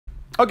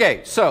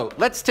Okay, so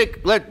we're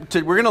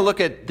going to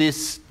look at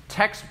this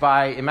text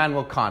by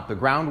Immanuel Kant, The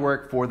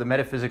Groundwork for the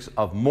Metaphysics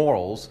of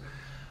Morals.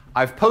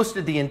 I've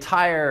posted the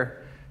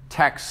entire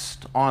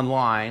text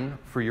online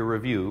for your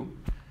review.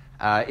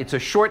 It's a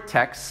short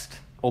text,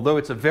 although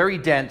it's a very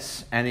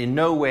dense and in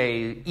no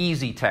way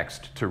easy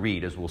text to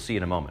read, as we'll see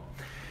in a moment.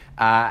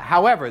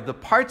 However, the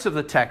parts of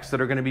the text that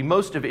are going to be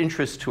most of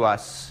interest to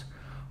us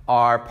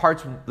are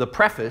the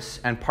preface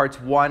and parts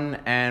 1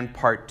 and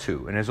part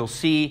 2. And as you'll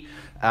see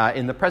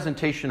in the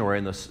presentation or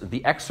in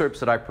the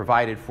excerpts that I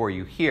provided for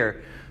you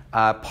here,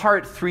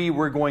 part 3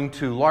 we're going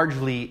to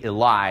largely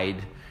elide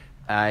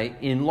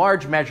in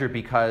large measure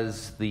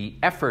because the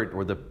effort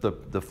or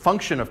the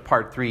function of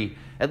part 3,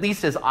 at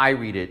least as I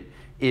read it,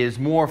 is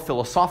more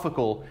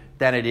philosophical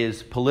than it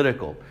is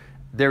political.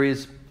 There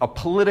is a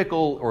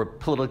political or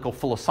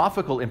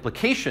political-philosophical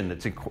implication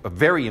that's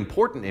very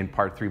important in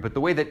part 3, but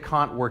the way that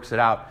Kant works it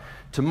out,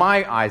 to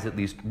my eyes at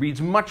least,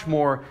 reads much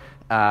more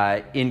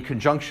in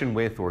conjunction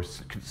with or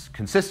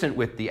consistent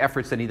with the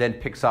efforts that he then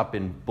picks up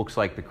in books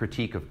like The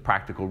Critique of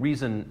Practical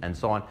Reason and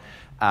so on.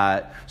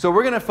 So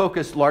we're going to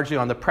focus largely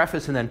on the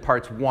preface and then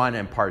parts 1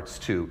 and parts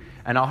 2.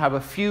 And I'll have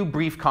a few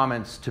brief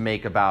comments to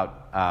make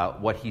about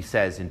what he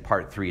says in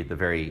part 3 at the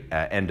very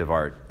end of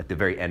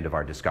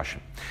our discussion.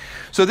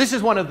 So this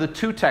is one of the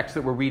two texts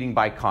that we're reading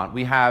by Kant.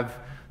 We have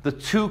the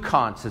two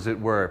Kants, as it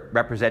were,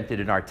 represented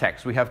in our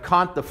text. We have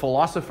Kant the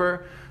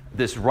philosopher,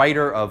 this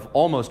writer of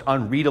almost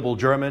unreadable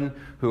German,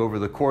 who over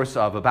the course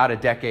of about a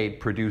decade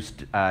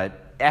produced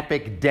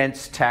epic,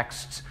 dense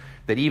texts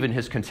that even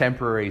his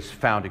contemporaries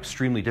found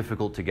extremely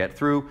difficult to get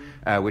through,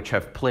 which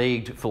have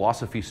plagued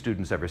philosophy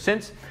students ever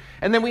since.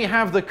 And then we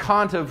have the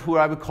Kant of who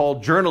I would call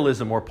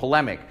journalism or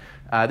polemic.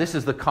 This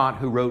is the Kant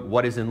who wrote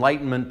What is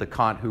Enlightenment, the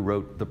Kant who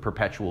wrote The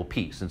Perpetual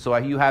Peace. And so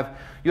you have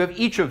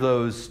each of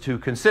those to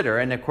consider.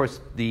 And of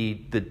course, the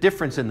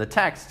difference in the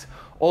texts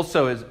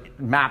also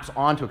maps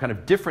onto a kind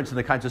of difference in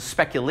the kinds of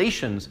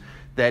speculations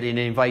that it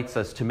invites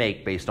us to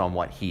make based on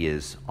what he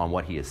is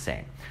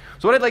saying.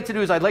 So what I'd like to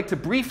do is I'd like to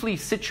briefly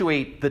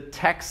situate the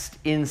text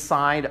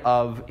inside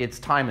of its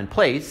time and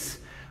place.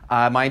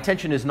 My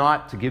intention is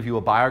not to give you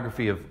a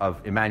biography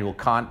of Immanuel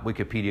Kant.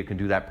 Wikipedia can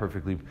do that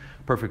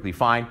perfectly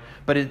fine.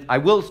 But I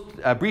will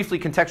briefly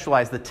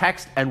contextualize the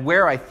text and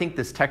where I think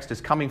this text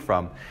is coming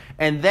from.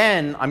 And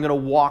then I'm going to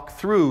walk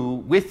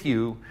through with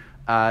you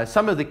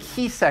some of the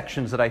key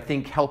sections that I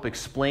think help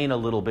explain a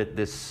little bit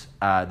this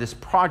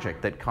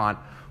project that Kant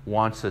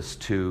wants us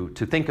to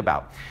think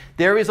about.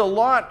 There is a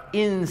lot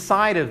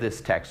inside of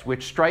this text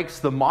which strikes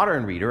the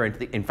modern reader,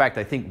 and in fact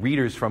I think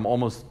readers from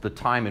almost the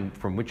time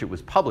from which it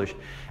was published,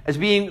 as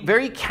being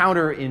very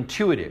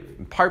counterintuitive,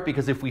 in part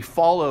because if we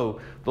follow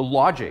the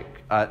logic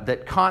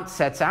that Kant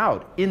sets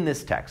out in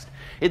this text,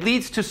 it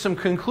leads to some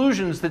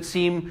conclusions that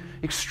seem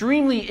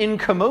extremely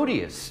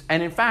incommodious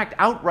and in fact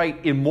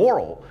outright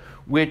immoral,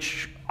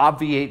 which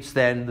obviates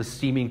then the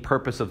seeming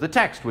purpose of the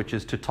text, which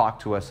is to talk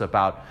to us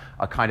about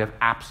a kind of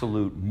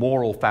absolute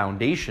moral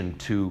foundation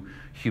to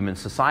human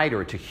society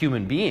or to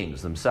human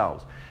beings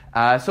themselves.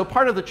 So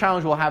part of the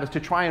challenge we'll have is to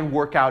try and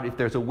work out if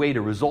there's a way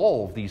to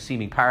resolve these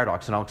seeming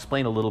paradoxes, and I'll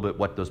explain a little bit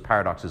what those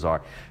paradoxes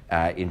are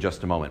in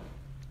just a moment.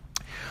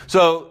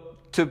 So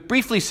to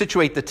briefly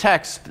situate the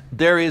text,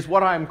 there is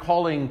what I'm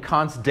calling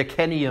Kant's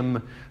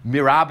decennium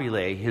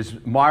mirabile, his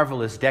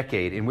marvelous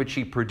decade in which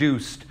he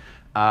produced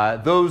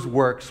those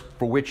works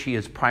for which he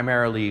is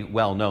primarily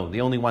well known.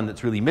 The only one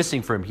that's really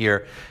missing from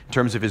here in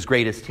terms of his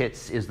greatest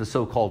hits is the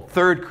so-called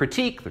third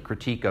critique, the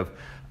critique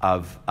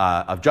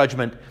of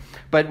judgment.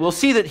 But we'll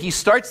see that he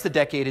starts the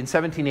decade in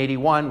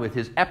 1781 with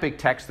his epic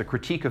text, The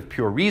Critique of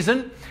Pure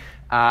Reason,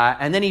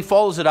 and then he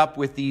follows it up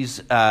with these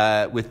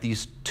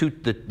two,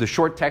 the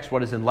short text,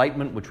 What is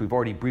Enlightenment, which we've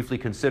already briefly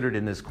considered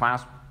in this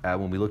class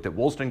when we looked at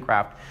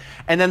Wollstonecraft,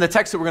 and then the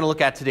text that we're going to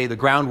look at today, The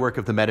Groundwork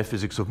of the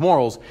Metaphysics of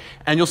Morals.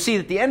 And you'll see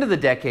at the end of the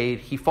decade,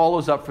 he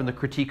follows up from the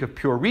Critique of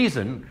Pure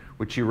Reason,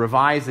 which he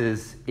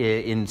revises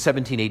in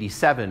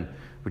 1787,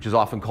 which is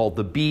often called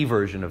the B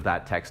version of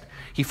that text.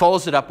 He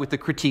follows it up with the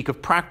Critique of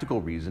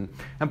Practical Reason.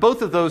 And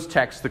both of those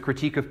texts, the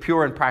Critique of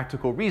Pure and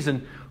Practical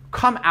Reason,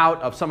 come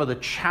out of some of the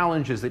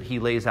challenges that he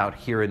lays out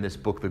here in this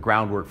book, The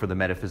Groundwork for the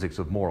Metaphysics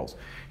of Morals.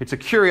 It's a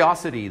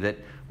curiosity that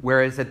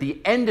whereas at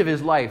the end of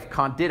his life,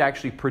 Kant did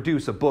actually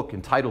produce a book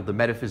entitled The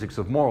Metaphysics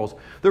of Morals,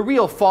 the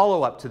real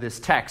follow-up to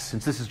this text,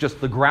 since this is just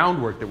the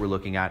groundwork that we're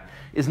looking at,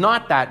 is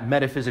not that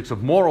Metaphysics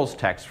of Morals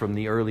text from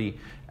the early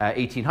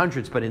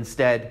 1800s, but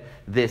instead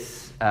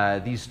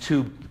these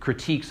two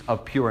critiques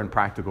of pure and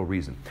practical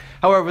reason.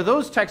 However,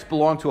 those texts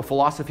belong to a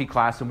philosophy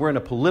class, and we're in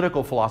a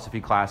political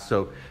philosophy class,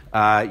 so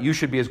you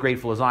should be as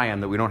grateful as I am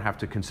that we don't have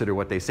to consider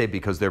what they say,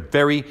 because they're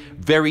very,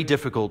 very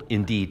difficult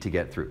indeed to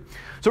get through.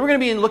 So we're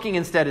going to be looking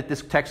instead at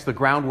this text, The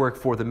Groundwork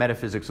for the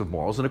Metaphysics of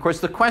Morals. And of course,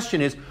 the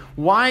question is,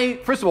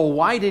 first of all,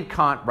 why did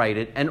Kant write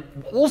it? And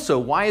also,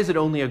 why is it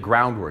only a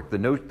groundwork?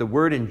 The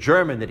word in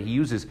German that he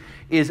uses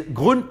is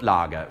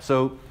Grundlage,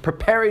 so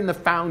preparing the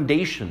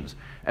foundations,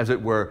 as it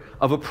were,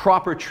 of a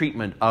proper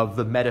treatment of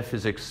the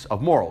metaphysics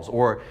of morals,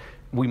 or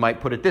we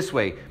might put it this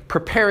way,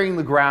 preparing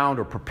the ground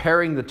or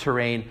preparing the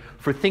terrain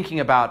for thinking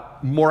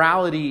about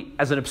morality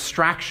as an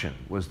abstraction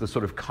was the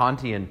sort of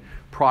Kantian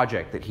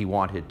project that he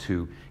wanted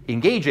to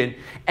engage in.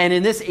 And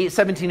in this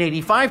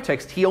 1785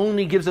 text, he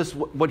only gives us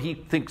what he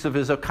thinks of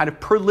as a kind of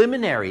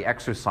preliminary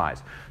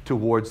exercise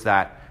towards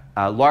that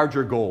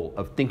larger goal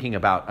of thinking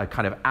about a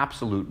kind of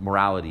absolute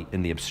morality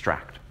in the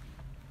abstract.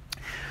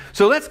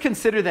 So let's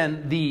consider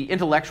then the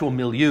intellectual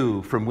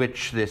milieu from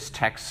which this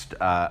text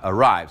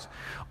arrives.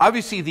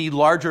 Obviously, the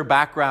larger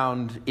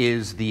background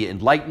is the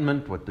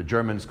Enlightenment, what the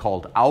Germans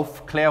called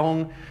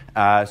Aufklärung.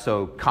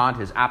 So Kant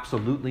is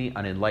absolutely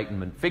an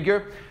Enlightenment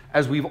figure.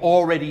 As we've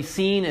already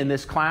seen in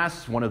this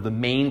class, one of the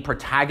main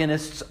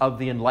protagonists of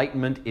the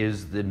Enlightenment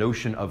is the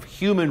notion of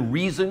human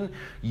reason,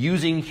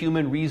 using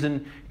human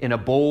reason in a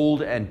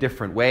bold and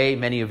different way.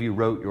 Many of you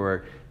wrote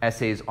your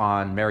essays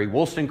on Mary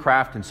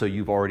Wollstonecraft, and so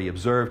you've already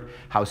observed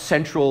how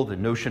central the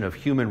notion of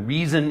human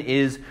reason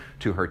is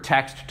to her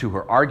text, to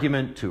her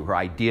argument, to her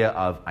idea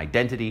of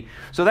identity.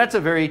 So that's a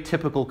very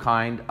typical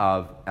kind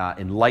of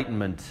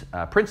Enlightenment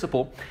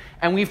principle.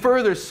 And we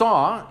further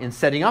saw, in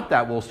setting up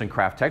that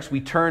Wollstonecraft text,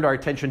 we turned our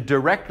attention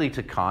directly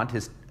to Kant,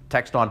 his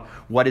text on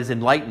what is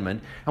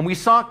enlightenment, and we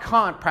saw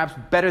Kant, perhaps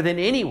better than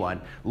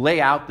anyone, lay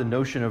out the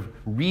notion of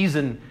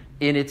reason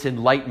in its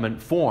Enlightenment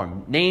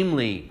form,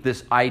 namely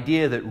this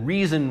idea that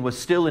reason was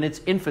still in its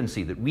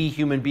infancy, that we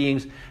human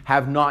beings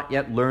have not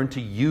yet learned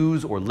to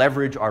use or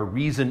leverage our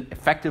reason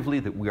effectively,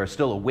 that we are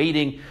still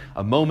awaiting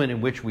a moment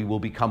in which we will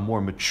become more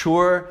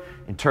mature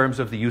in terms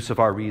of the use of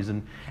our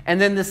reason.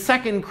 And then the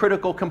second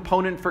critical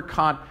component for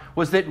Kant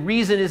was that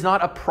reason is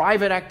not a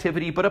private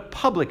activity, but a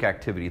public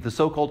activity, the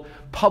so-called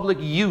public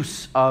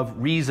use of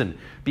reason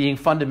being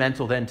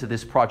fundamental then to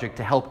this project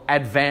to help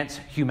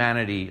advance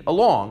humanity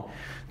along.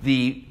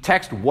 The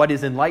text, What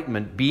is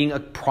Enlightenment, being a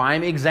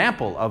prime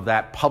example of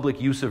that public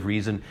use of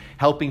reason,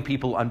 helping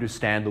people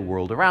understand the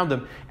world around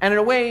them. And in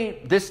a way,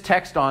 this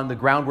text on the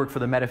groundwork for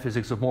the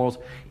metaphysics of morals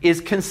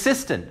is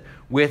consistent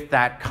with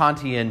that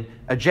Kantian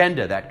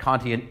agenda, that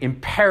Kantian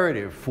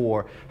imperative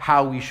for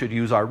how we should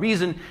use our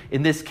reason.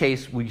 In this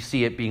case, we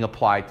see it being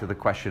applied to the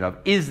question of,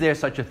 is there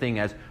such a thing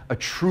as a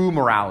true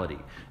morality?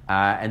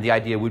 And the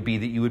idea would be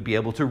that you would be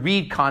able to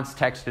read Kant's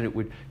text and it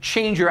would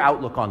change your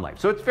outlook on life.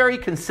 So it's very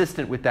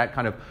consistent with that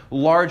kind of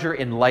larger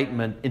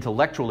Enlightenment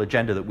intellectual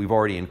agenda that we've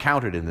already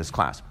encountered in this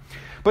class.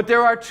 But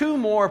there are two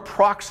more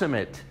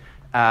proximate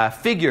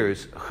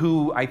figures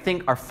who I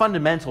think are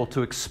fundamental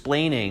to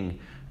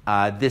explaining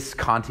this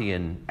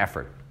Kantian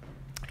effort.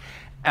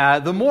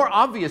 The more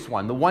obvious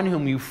one, the one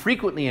whom you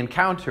frequently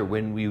encounter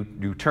when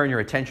you turn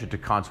your attention to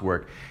Kant's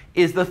work,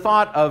 is the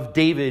thought of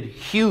David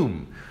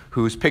Hume,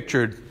 who's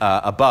pictured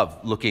above,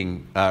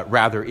 looking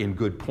rather in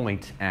good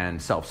point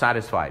and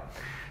self-satisfied.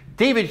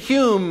 David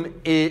Hume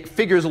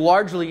figures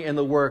largely in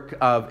the work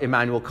of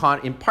Immanuel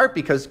Kant, in part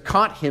because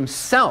Kant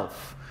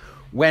himself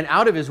went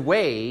out of his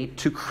way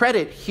to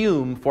credit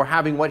Hume for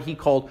having what he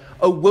called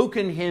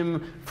awoken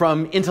him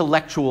from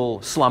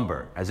intellectual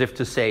slumber, as if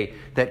to say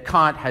that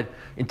Kant had,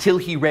 until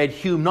he read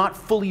Hume, not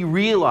fully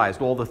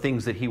realized all the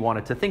things that he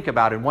wanted to think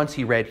about. And once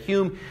he read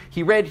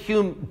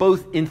Hume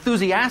both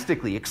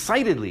enthusiastically,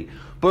 excitedly,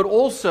 but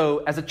also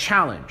as a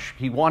challenge.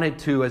 He wanted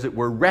to, as it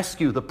were,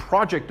 rescue the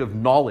project of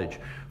knowledge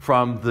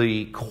from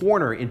the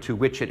corner into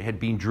which it had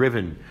been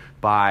driven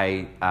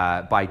by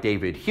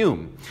David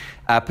Hume,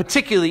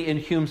 particularly in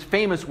Hume's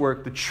famous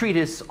work, the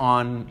Treatise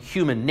on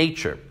Human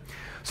Nature.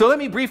 So let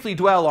me briefly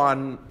dwell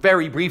on,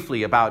 very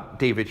briefly, about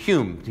David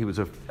Hume. He was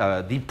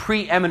the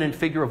preeminent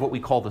figure of what we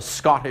call the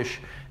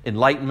Scottish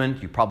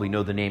Enlightenment. You probably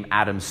know the name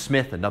Adam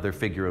Smith, another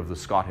figure of the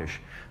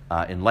Scottish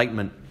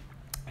Enlightenment.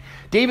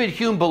 David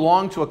Hume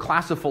belonged to a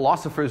class of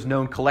philosophers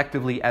known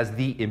collectively as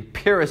the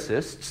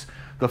empiricists,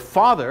 the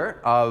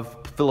father of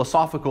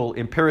philosophical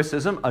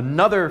empiricism,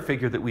 another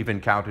figure that we've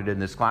encountered in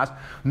this class,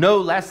 no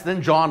less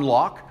than John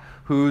Locke,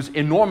 whose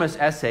enormous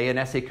essay, an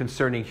essay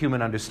concerning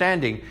human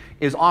understanding,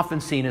 is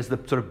often seen as the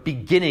sort of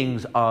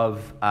beginnings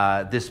of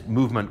this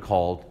movement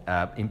called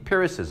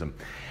empiricism.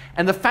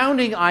 And the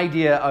founding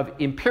idea of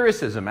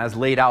empiricism, as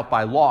laid out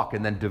by Locke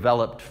and then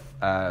developed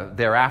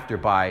thereafter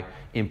by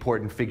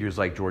important figures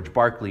like George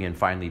Berkeley and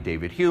finally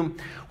David Hume,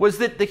 was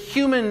that the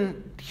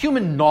human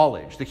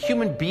knowledge, the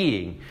human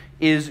being,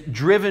 is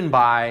driven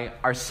by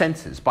our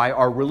senses, by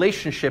our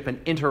relationship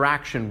and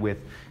interaction with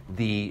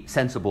the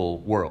sensible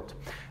world.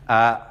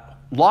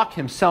 Locke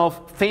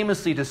himself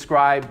famously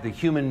described the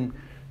human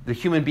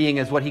being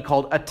as what he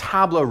called a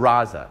tabula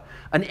rasa,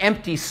 an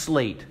empty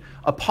slate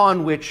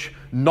upon which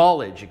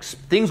knowledge,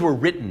 things were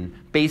written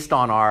based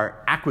on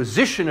our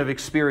acquisition of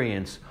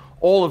experience,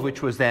 all of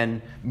which was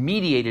then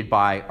mediated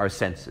by our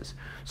senses.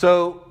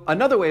 So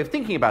another way of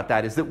thinking about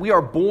that is that we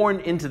are born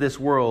into this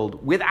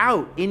world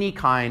without any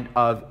kind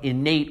of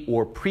innate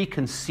or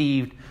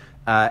preconceived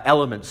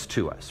elements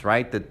to us,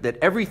 right? That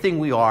everything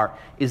we are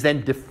is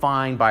then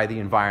defined by the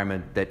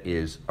environment that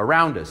is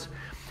around us.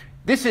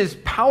 This is a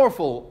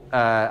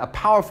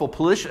powerful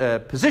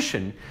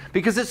position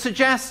because it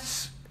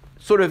suggests,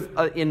 sort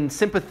of in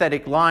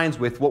sympathetic lines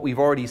with what we've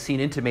already seen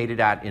intimated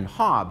at in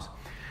Hobbes,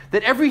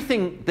 that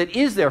everything that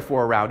is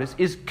therefore around us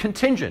is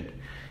contingent.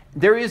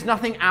 There is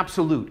nothing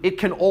absolute. It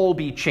can all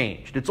be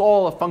changed. It's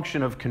all a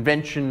function of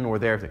convention or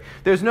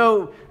there's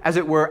no, as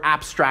it were,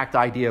 abstract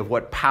idea of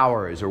what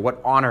power is or what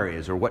honor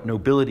is or what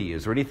nobility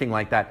is or anything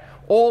like that.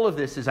 All of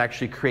this is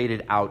actually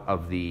created out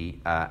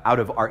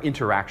of our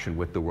interaction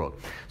with the world.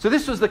 So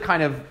this was the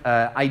kind of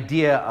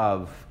idea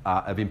of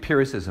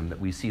empiricism that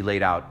we see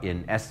laid out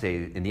in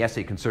the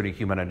essay Concerning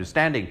Human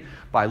Understanding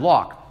by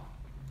Locke.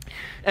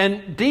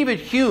 And David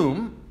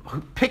Hume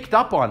picked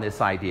up on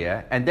this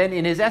idea, and then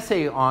in his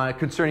essay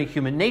Concerning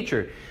Human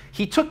Nature,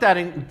 he took that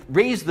and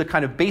raised the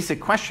kind of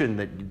basic question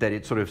that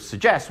it sort of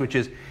suggests, which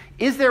is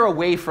there a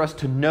way for us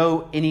to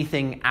know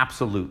anything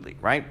absolutely,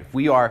 right? If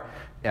we are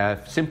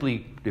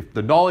if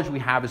the knowledge we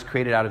have is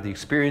created out of the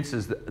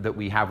experiences that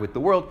we have with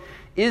the world,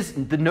 is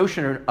the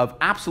notion of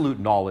absolute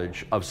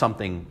knowledge of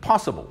something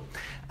possible?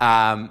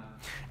 And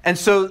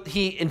so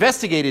he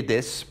investigated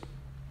this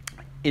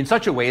in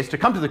such a way as to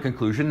come to the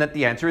conclusion that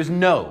the answer is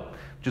no,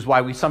 which is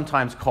why we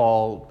sometimes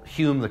call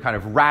Hume the kind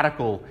of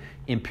radical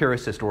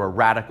empiricist or a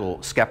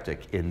radical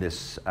skeptic in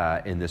this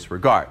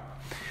regard.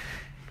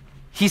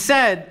 He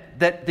said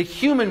that the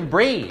human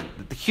brain,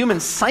 the human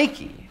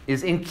psyche,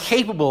 is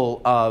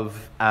incapable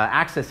of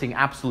accessing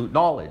absolute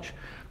knowledge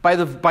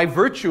by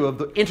virtue of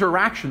the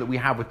interaction that we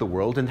have with the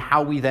world and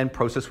how we then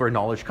process where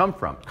knowledge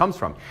comes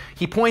from.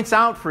 He points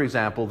out, for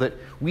example, that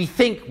we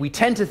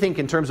tend to think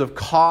in terms of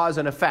cause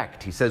and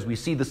effect. He says we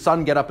see the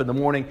sun get up in the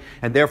morning,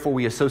 and therefore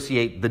we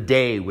associate the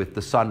day with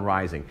the sun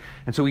rising.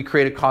 And so we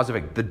create a cause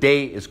effect. The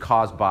day is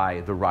caused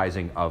by the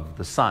rising of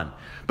the sun.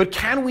 But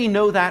can we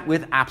know that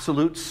with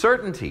absolute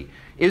certainty?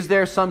 Is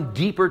there some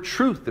deeper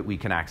truth that we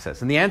can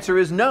access? And the answer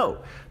is no,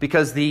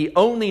 because the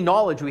only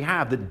knowledge we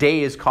have that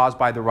day is caused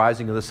by the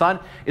rising of the sun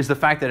is the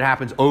fact that it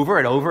happens over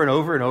and over and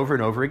over and over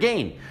and over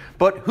again.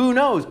 But who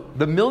knows,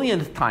 the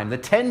millionth time, the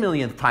 10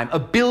 millionth time, a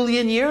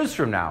billion years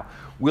from now,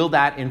 will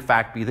that in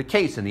fact be the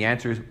case? And the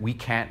answer is we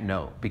can't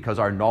know, because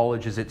our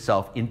knowledge is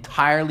itself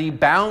entirely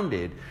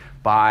bounded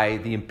by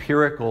the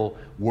empirical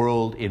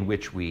world in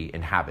which we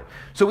inhabit.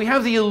 So we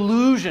have the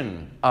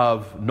illusion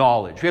of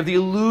knowledge. We have the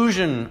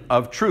illusion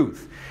of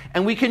truth.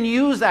 And we can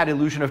use that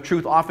illusion of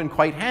truth often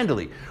quite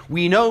handily.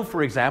 We know,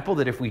 for example,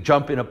 that if we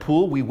jump in a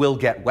pool, we will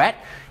get wet.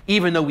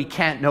 Even though we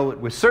can't know it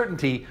with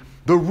certainty,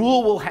 the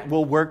rule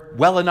will work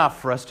well enough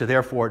for us to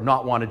therefore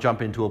not want to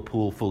jump into a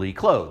pool fully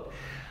clothed.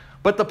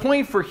 But the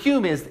point for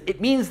Hume is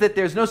it means that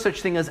there's no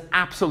such thing as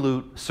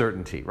absolute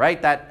certainty,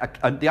 right?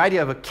 That the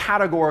idea of a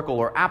categorical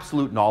or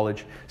absolute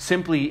knowledge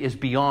simply is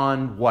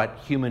beyond what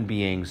human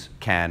beings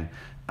can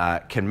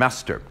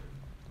muster.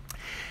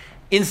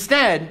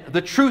 Instead,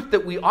 the truth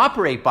that we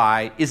operate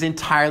by is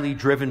entirely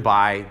driven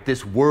by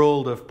this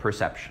world of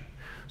perception.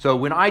 So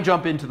when I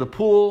jump into the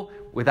pool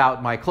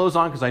without my clothes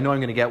on because I know I'm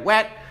going to get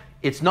wet,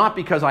 it's not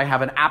because I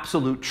have an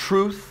absolute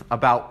truth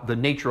about the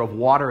nature of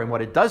water and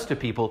what it does to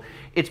people.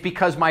 It's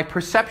because my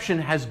perception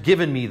has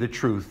given me the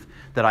truth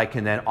that I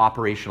can then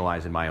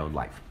operationalize in my own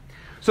life.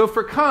 So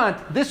for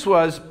Kant, this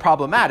was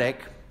problematic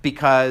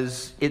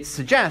because it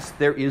suggests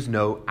there is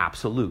no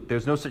absolute.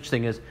 There's no such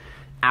thing as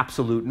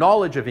absolute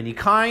knowledge of any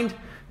kind.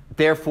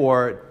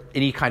 Therefore,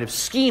 any kind of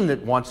scheme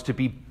that wants to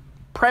be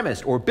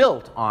premised or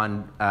built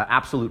on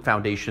absolute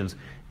foundations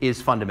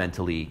is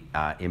fundamentally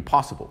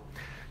impossible.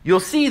 You'll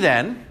see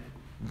then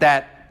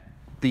that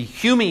the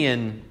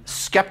Humean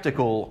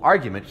skeptical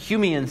argument,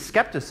 Humean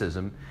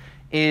skepticism,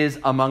 is,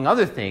 among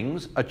other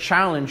things, a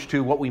challenge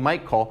to what we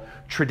might call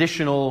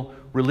traditional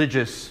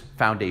religious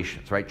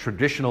foundations, right?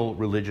 Traditional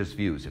religious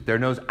views. If there are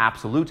no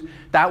absolutes,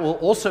 that will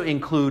also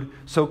include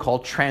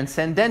so-called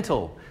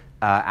transcendental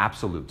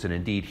absolutes. And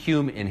indeed,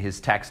 Hume, in his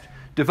text,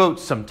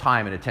 devotes some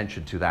time and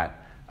attention to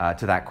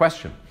that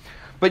question.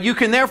 But you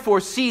can therefore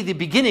see the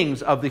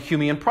beginnings of the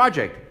Humean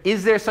project.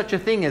 Is there such a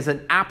thing as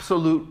an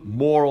absolute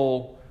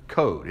moral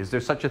code? Is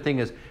there such a thing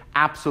as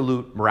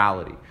absolute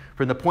morality?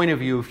 From the point of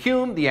view of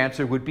Hume, the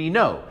answer would be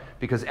no,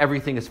 because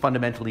everything is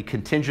fundamentally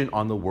contingent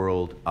on the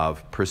world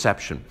of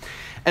perception.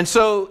 And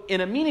so,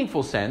 in a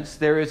meaningful sense,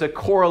 there is a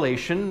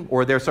correlation,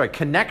 or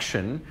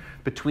connection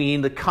between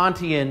the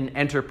Kantian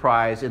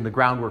enterprise in the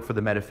groundwork for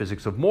the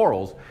metaphysics of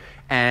morals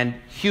and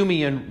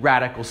Humean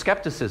radical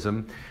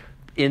skepticism,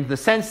 in the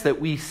sense that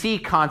we see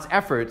Kant's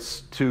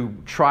efforts to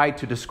try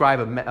to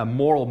describe a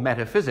moral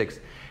metaphysics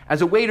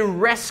as a way to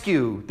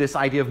rescue this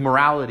idea of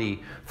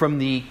morality from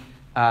the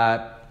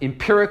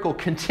empirical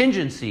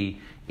contingency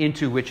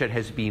into which it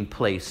has been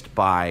placed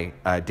by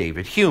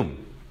David Hume.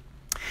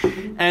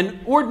 And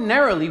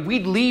ordinarily,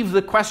 we'd leave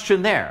the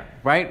question there,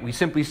 right? We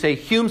simply say,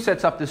 Hume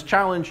sets up this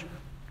challenge,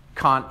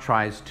 Kant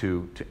tries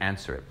to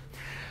answer it.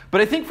 But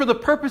I think for the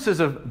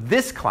purposes of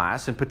this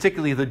class, and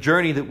particularly the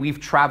journey that we've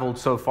traveled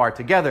so far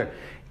together,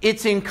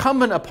 it's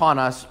incumbent upon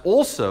us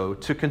also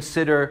to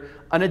consider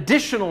an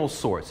additional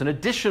source, an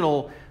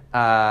additional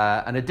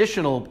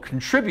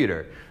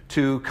contributor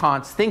to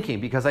Kant's thinking,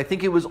 because I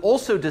think it was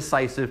also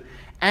decisive,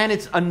 and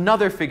it's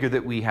another figure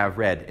that we have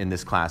read in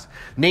this class,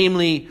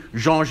 namely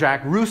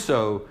Jean-Jacques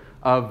Rousseau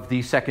of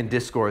the Second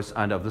Discourse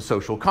and of the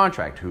Social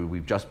Contract, who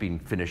we've just been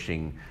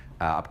finishing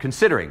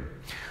considering.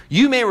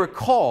 You may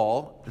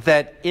recall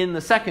that in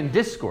the second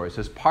discourse,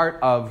 as part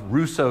of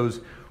Rousseau's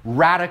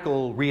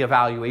radical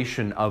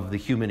reevaluation of the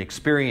human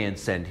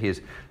experience and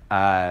his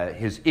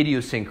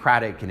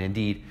idiosyncratic and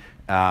indeed,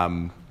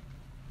 one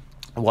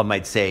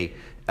might say,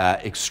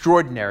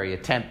 extraordinary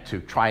attempt to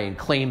try and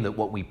claim that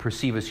what we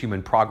perceive as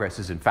human progress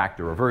is in fact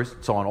the reverse,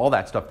 and so on, all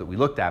that stuff that we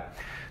looked at.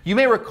 You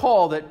may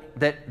recall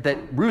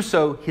that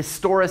Rousseau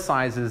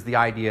historicizes the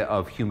idea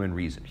of human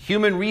reason.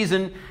 Human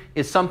reason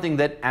is something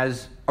that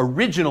as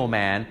original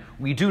man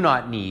we do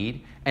not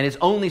need, and it's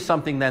only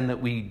something then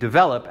that we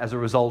develop as a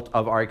result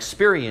of our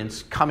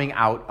experience coming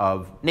out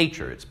of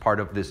nature. It's part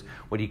of this,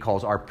 what he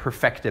calls our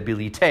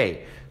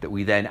perfectibilité, that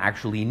we then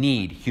actually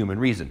need human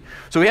reason.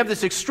 So we have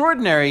this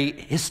extraordinary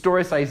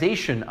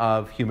historicization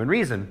of human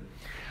reason.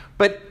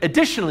 But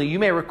additionally, you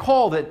may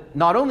recall that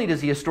not only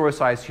does he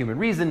historicize human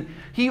reason,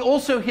 he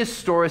also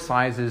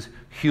historicizes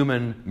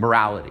human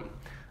morality.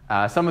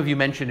 Some of you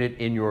mentioned it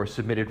in your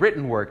submitted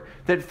written work,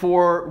 that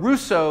for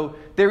Rousseau,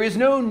 there is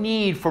no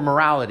need for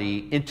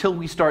morality until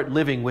we start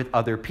living with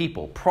other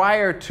people.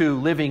 Prior to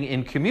living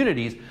in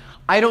communities,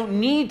 I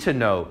don't need to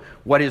know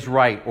what is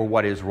right or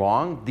what is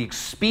wrong. The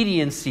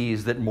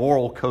expediencies that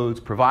moral codes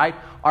provide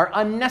are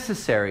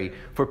unnecessary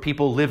for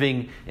people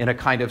living in a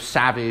kind of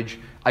savage,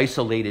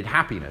 isolated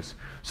happiness.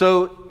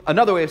 So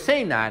another way of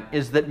saying that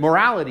is that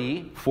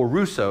morality, for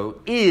Rousseau,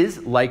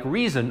 is, like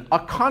reason, a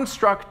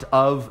construct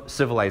of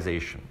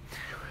civilization.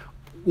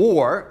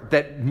 Or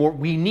that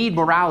we need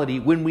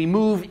morality when we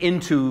move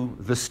into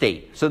the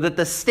state, so that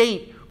the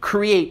state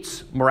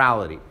creates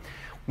morality.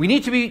 We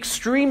need to be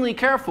extremely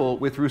careful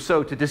with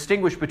Rousseau to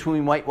distinguish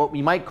between what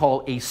we might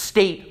call a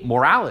state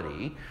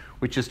morality,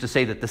 which is to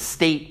say that the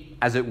state,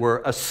 as it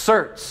were,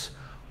 asserts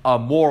a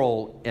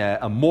moral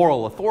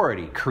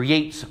authority,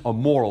 creates a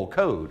moral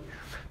code.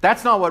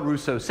 That's not what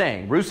Rousseau's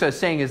saying. Rousseau's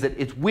saying is that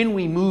it's when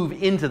we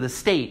move into the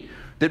state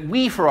that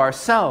we, for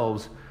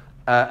ourselves,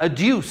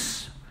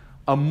 adduce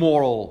a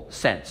moral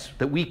sense,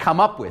 that we come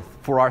up with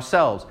for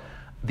ourselves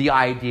the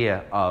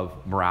idea of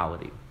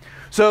morality.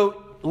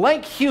 So,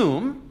 like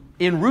Hume,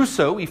 in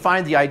Rousseau, we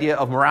find the idea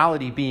of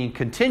morality being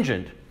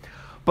contingent,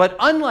 but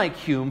unlike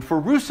Hume, for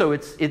Rousseau,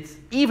 it's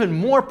even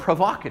more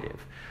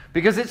provocative,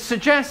 because it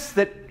suggests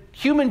that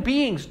human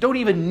beings don't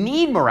even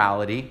need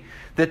morality,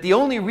 that the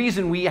only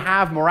reason we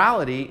have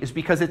morality is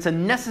because it's a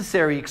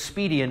necessary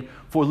expedient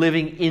for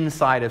living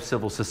inside of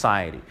civil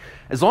society.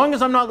 As long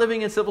as I'm not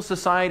living in civil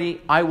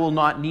society, I will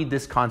not need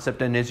this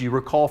concept. And as you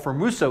recall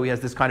from Rousseau, he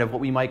has this kind of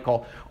what we might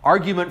call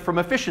argument from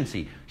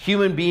efficiency.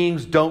 Human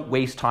beings don't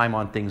waste time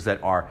on things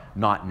that are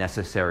not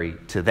necessary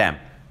to them.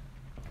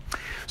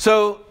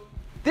 So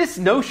this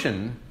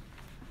notion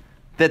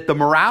that the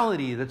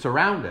morality that's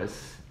around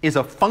us is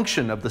a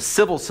function of the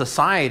civil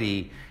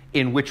society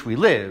in which we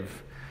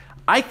live,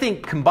 I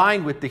think,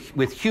 combined with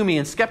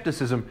Humean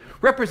skepticism,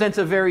 represents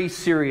a very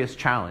serious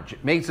challenge.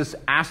 It makes us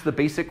ask the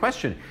basic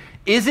question: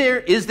 is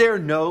there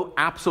no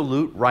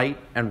absolute right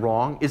and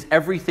wrong? Is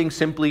everything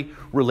simply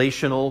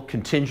relational,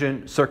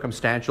 contingent,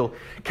 circumstantial?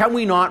 Can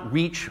we not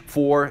reach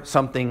for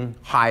something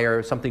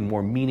higher, something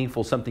more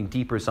meaningful, something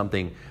deeper,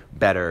 something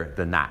better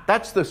than that?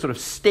 That's the sort of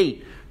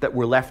state that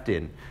we're left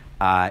in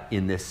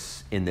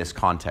this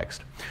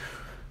context.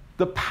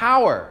 The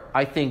power,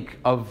 I think,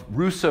 of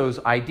Rousseau's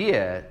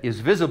idea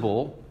is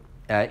visible,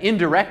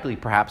 indirectly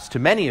perhaps, to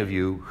many of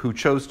you who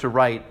chose to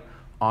write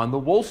on the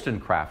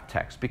Wollstonecraft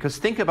text. Because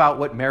think about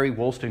what Mary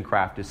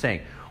Wollstonecraft is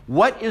saying.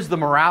 What is the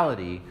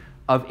morality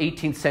of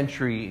 18th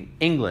century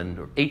England,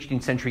 or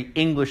 18th century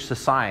English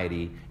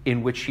society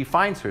in which she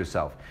finds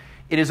herself?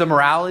 It is a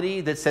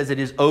morality that says it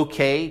is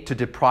okay to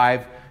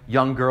deprive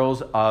young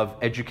girls of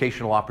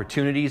educational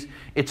opportunities.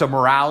 It's a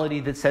morality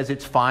that says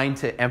it's fine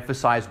to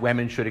emphasize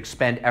women should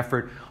expend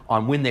effort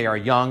on when they are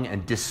young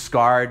and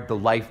discard the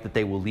life that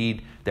they will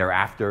lead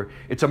thereafter.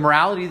 It's a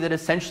morality that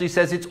essentially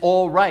says it's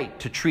all right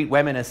to treat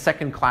women as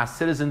second-class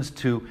citizens,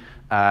 to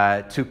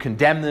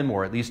condemn them,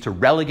 or at least to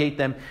relegate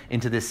them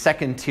into this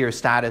second-tier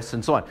status,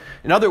 and so on.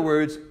 In other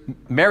words,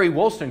 Mary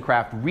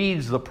Wollstonecraft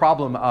reads the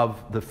problem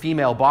of the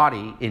female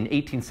body in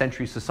 18th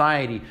century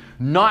society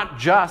not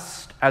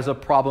just as a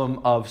problem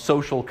of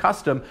social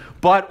custom,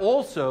 but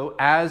also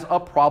as a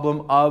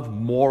problem of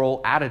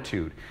moral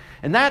attitude.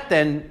 And that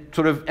then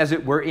sort of, as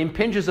it were,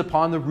 impinges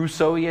upon the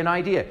Rousseauian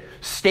idea.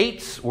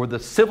 States, or the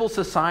civil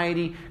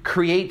society,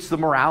 creates the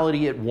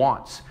morality it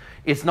wants.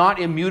 It's not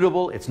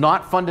immutable, it's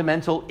not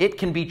fundamental, it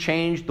can be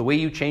changed. The way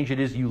you change it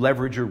is you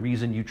leverage your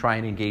reason, you try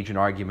and engage in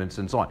arguments,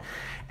 and so on.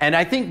 And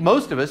I think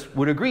most of us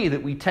would agree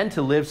that we tend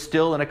to live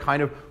still in a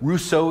kind of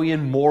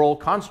Rousseauian moral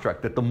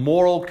construct, that the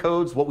moral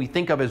codes, what we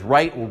think of as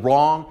right or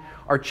wrong,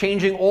 are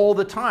changing all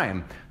the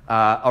time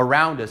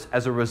around us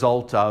as a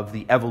result of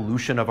the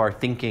evolution of our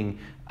thinking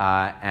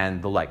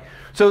and the like.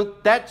 So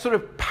that sort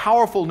of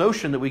powerful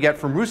notion that we get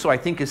from Rousseau, I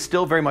think, is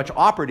still very much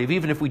operative,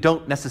 even if we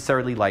don't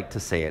necessarily like to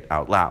say it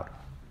out loud.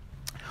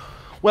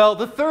 Well,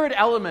 the third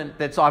element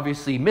that's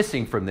obviously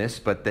missing from this,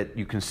 but that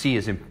you can see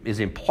is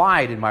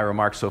implied in my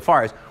remarks so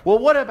far, is, well,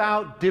 what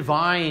about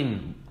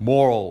divine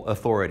moral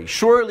authority?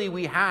 Surely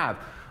we have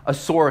a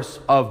source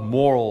of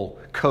moral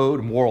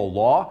code, moral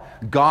law.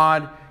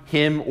 God,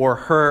 him or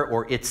her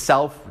or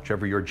itself,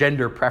 whichever your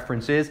gender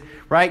preference is,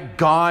 right?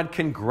 God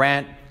can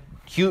grant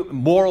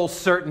moral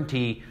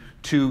certainty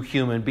to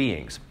human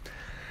beings.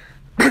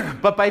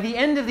 But by the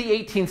end of the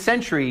 18th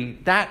century,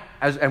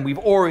 and we've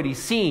already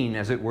seen,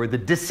 as it were, the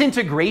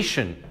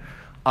disintegration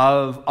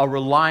of a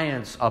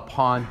reliance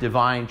upon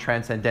divine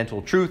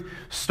transcendental truth,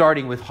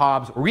 starting with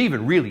Hobbes, or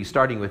even really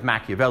starting with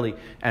Machiavelli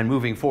and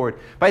moving forward.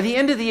 By the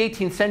end of the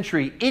 18th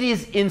century, it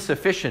is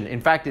insufficient.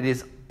 In fact, it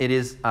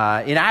is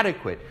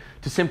inadequate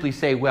to simply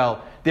say,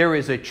 well, there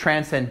is a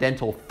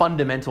transcendental,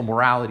 fundamental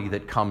morality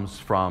that comes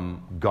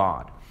from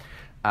God.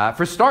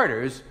 For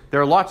starters,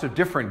 there are lots of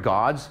different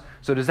gods,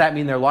 so does that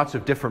mean there are lots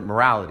of different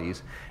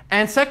moralities?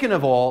 And second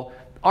of all,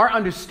 our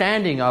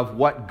understanding of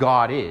what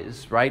God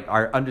is, right,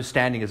 our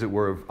understanding, as it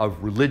were,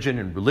 of religion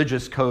and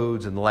religious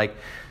codes and the like,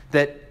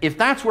 that if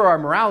that's where our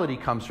morality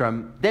comes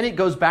from, then it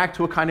goes back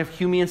to a kind of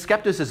Humean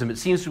skepticism. It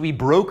seems to be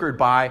brokered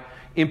by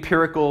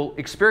empirical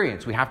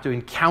experience. We have to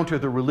encounter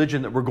the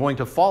religion that we're going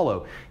to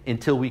follow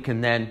until we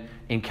can then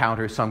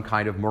encounter some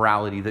kind of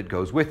morality that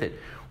goes with it.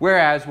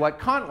 Whereas what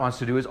Kant wants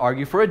to do is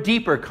argue for a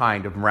deeper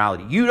kind of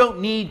morality. You don't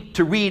need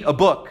to read a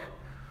book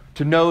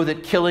to know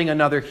that killing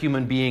another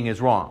human being is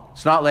wrong.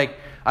 It's not like,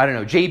 I don't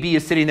know, JB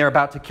is sitting there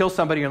about to kill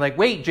somebody, and you're like,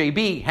 wait,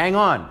 JB, hang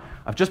on.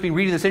 I've just been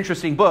reading this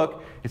interesting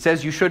book. It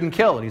says you shouldn't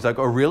kill. And he's like,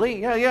 oh, really?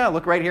 Yeah,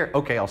 look right here.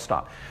 Okay, I'll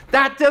stop.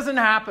 That doesn't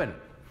happen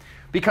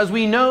because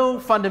we know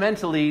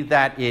fundamentally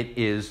that it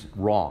is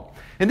wrong.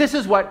 And this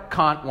is what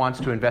Kant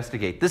wants to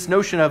investigate, this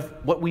notion of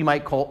what we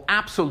might call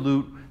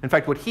absolute, in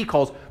fact, what he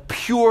calls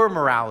pure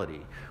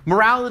morality.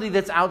 Morality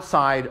that's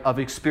outside of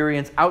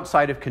experience,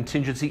 outside of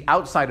contingency,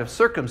 outside of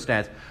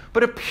circumstance,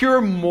 but a pure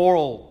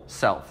moral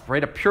self,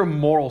 right? A pure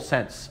moral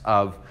sense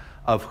of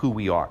who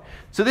we are.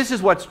 So this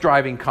is what's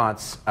driving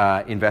Kant's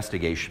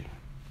investigation.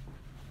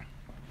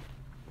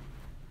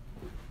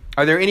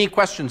 Are there any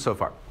questions so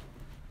far?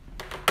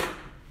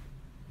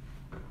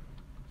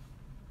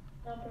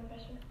 No,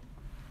 Professor.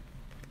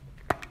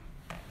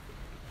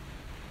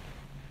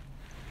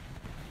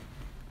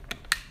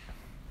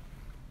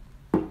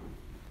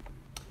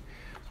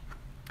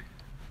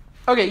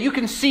 Okay, you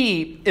can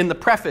see in the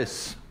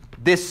preface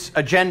this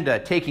agenda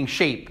taking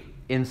shape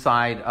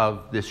inside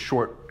of this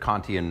short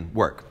Kantian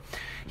work.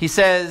 He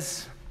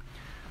says,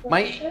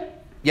 Professor?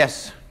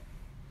 Yes?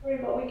 Sorry,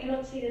 but we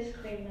cannot see the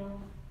screen now.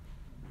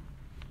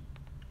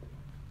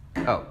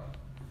 Oh,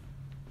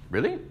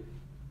 really?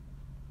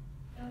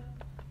 No,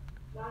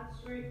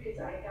 that's weird because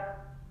I cannot.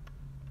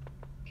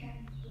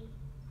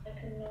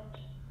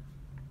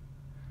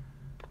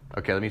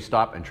 Okay, let me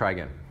stop and try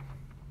again.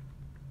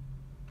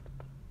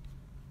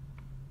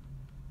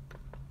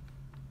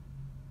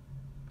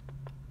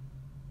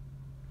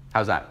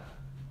 How's that?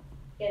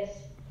 Yes,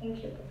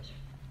 thank you, Professor.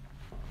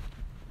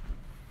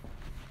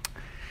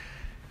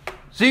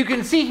 So you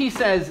can see he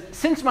says,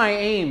 since my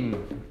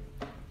aim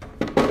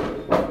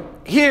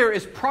here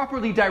is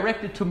properly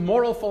directed to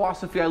moral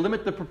philosophy, I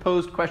limit the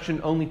proposed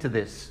question only to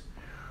this: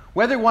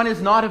 whether one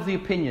is not of the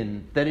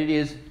opinion that it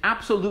is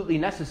absolutely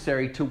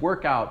necessary to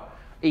work out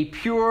a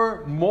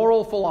pure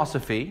moral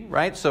philosophy,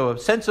 right? So a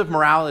sense of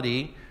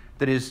morality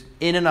that is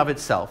in and of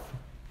itself,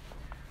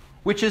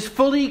 which is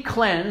fully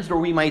cleansed, or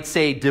we might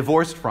say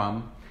divorced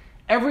from,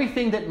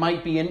 everything that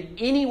might be in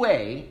any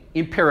way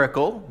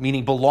empirical,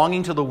 meaning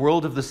belonging to the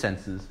world of the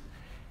senses,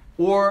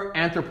 or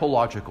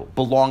anthropological,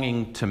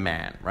 belonging to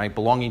man, right?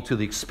 Belonging to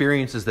the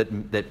experiences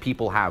that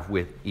people have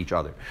with each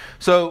other.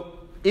 So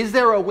is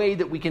there a way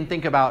that we can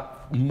think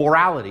about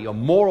morality, a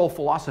moral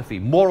philosophy,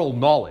 moral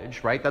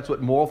knowledge, right? That's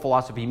what moral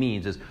philosophy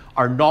means, is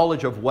our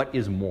knowledge of what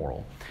is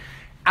moral,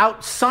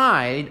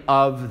 outside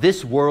of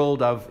this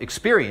world of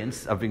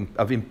experience,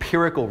 of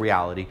empirical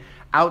reality,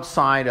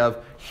 outside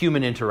of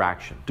human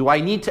interaction? Do I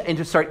need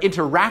to start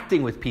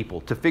interacting with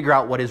people to figure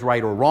out what is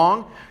right or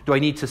wrong? Do I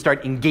need to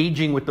start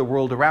engaging with the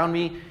world around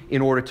me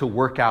in order to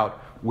work out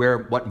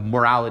what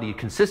morality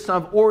consists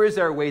of? Or is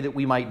there a way that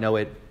we might know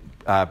it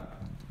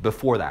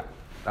before that,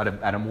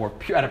 at a more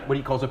pure, at what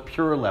he calls a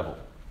pure level?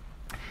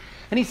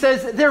 And he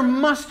says there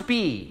must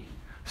be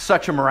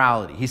such a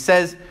morality. He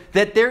says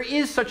that there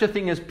is such a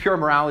thing as pure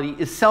morality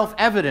is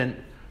self-evident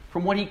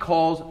from what he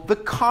calls the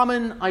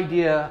common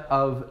idea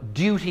of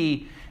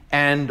duty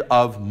and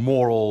of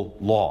moral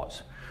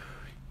laws.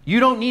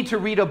 You don't need to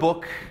read a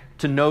book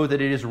to know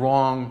that it is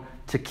wrong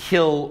to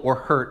kill or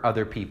hurt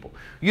other people.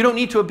 You don't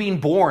need to have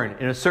been born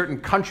in a certain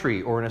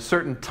country or in a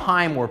certain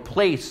time or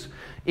place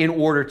in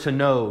order to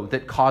know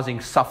that causing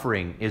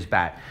suffering is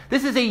bad.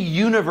 This is a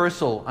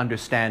universal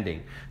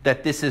understanding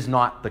that this is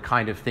not the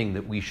kind of thing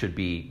that we should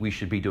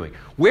be doing.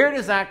 Where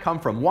does that come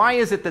from? Why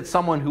is it that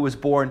someone who was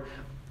born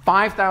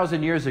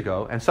 5,000 years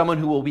ago and someone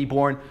who will be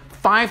born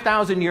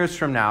 5,000 years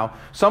from now,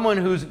 someone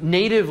whose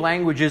native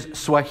language is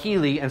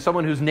Swahili and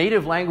someone whose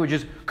native language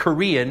is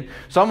Korean,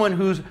 someone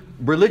whose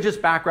religious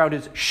background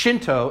is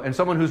Shinto and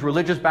someone whose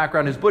religious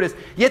background is Buddhist,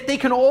 yet they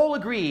can all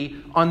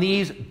agree on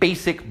these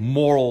basic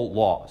moral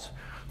laws?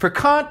 For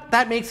Kant,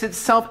 that makes it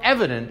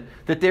self-evident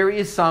that there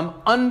is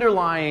some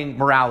underlying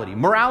morality.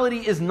 Morality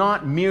is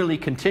not merely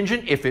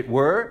contingent. If it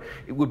were,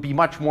 it would be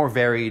much more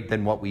varied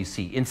than what we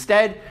see.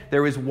 Instead,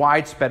 there is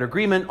widespread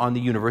agreement on the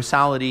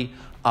universality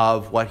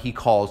of what he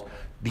calls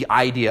the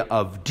idea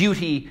of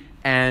duty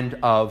and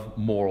of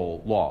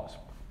moral laws.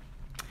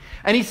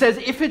 And he says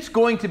if it's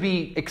going to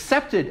be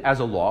accepted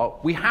as a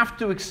law, we have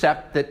to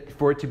accept that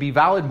for it to be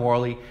valid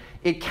morally,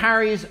 it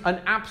carries an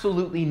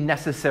absolutely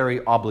necessary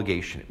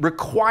obligation. It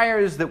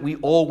requires that we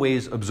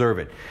always observe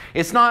it.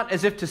 It's not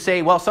as if to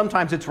say, well,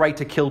 sometimes it's right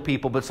to kill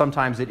people, but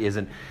sometimes it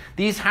isn't.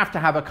 These have to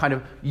have a kind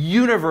of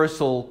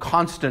universal,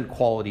 constant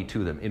quality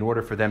to them in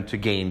order for them to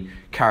gain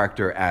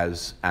character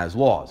as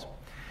laws.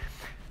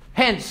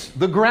 Hence,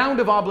 the ground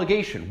of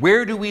obligation.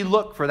 Where do we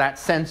look for that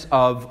sense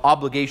of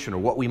obligation, or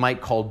what we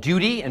might call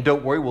duty? And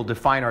don't worry, we'll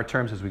define our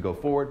terms as we go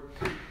forward.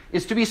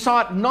 Is to be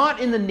sought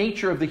not in the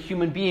nature of the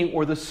human being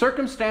or the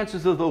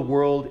circumstances of the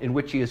world in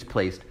which he is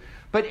placed,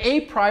 but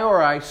a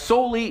priori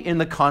solely in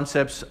the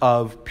concepts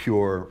of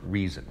pure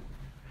reason.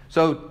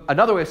 So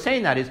another way of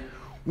saying that is,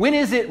 when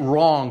is it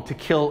wrong to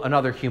kill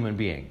another human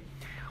being?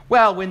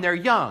 Well, when they're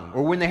young,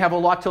 or when they have a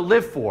lot to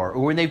live for,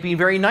 or when they've been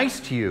very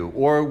nice to you,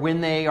 or when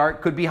they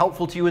could be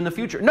helpful to you in the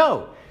future.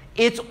 No,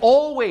 it's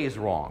always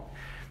wrong.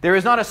 There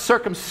is not a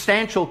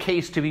circumstantial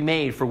case to be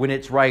made for when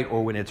it's right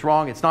or when it's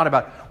wrong. It's not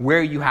about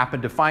where you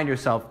happen to find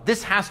yourself.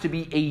 This has to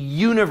be a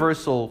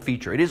universal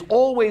feature. It is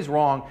always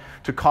wrong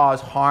to cause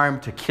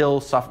harm, to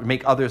kill, suffer,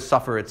 make others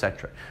suffer,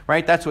 etc.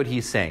 Right? That's what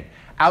he's saying.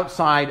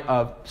 Outside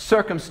of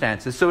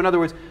circumstances. So in other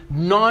words,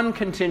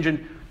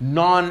 non-contingent,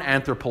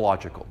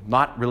 non-anthropological,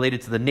 not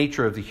related to the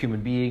nature of the human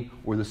being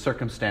or the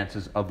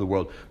circumstances of the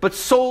world, but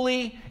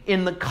solely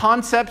in the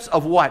concepts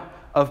of what?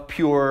 Of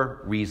pure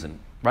reason.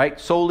 Right?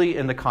 Solely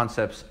in the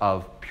concepts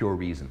of pure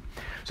reason.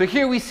 So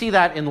here we see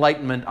that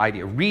Enlightenment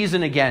idea.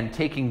 Reason, again,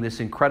 taking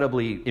this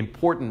incredibly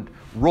important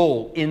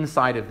role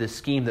inside of this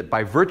scheme that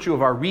by virtue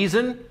of our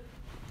reason,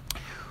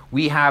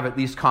 we have, at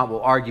least Kant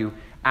will argue,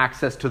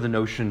 access to the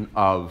notion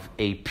of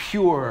a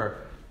pure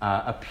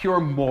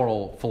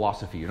moral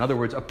philosophy. In other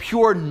words, a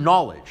pure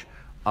knowledge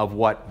of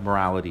what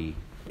morality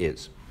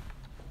is.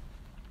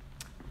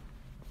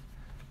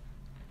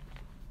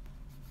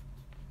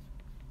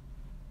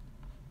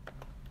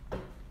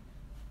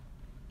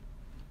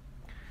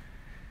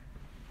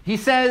 He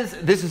says,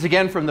 this is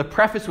again from the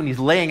preface when he's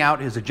laying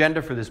out his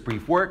agenda for this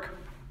brief work.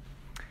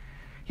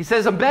 He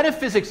says, a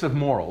metaphysics of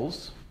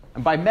morals,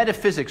 and by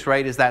metaphysics,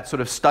 right, is that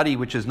sort of study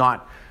which is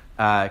not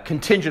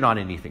contingent on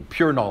anything,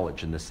 pure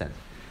knowledge in this sense,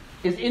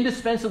 is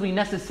indispensably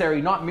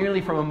necessary not merely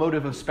from a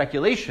motive of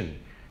speculation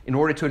in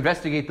order to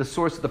investigate the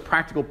source of the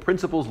practical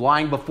principles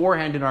lying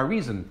beforehand in our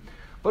reason,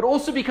 but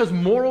also because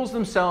morals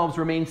themselves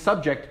remain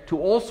subject to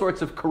all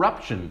sorts of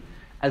corruption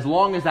as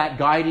long as that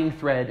guiding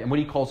thread and what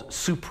he calls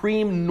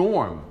supreme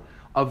norm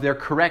of their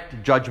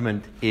correct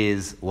judgment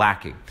is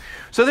lacking.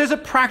 So there's a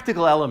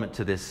practical element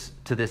to this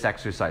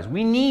exercise.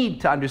 We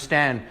need to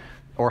understand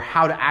or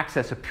how to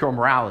access a pure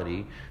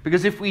morality,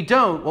 because if we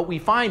don't, what we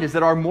find is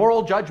that our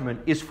moral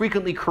judgment is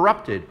frequently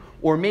corrupted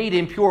or made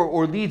impure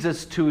or leads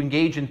us to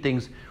engage in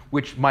things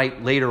which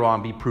might later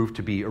on be proved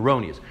to be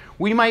erroneous.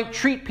 We might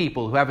treat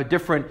people who have a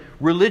different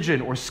religion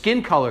or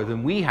skin color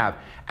than we have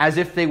as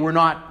if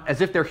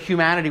their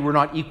humanity were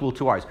not equal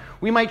to ours.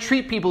 We might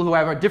treat people who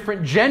have a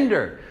different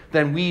gender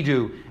than we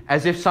do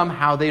as if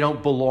somehow they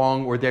don't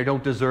belong or they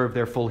don't deserve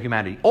their full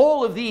humanity.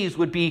 All of these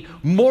would be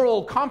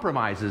moral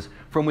compromises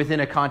from within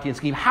a Kantian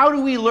scheme. How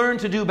do we learn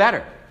to do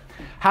better?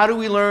 How do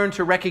we learn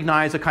to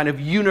recognize a kind of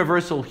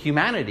universal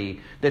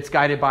humanity that's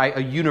guided by a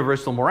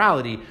universal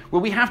morality?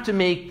 Well, we have to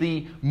make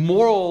the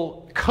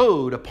moral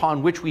code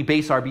upon which we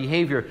base our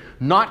behavior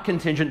not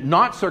contingent,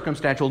 not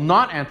circumstantial,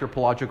 not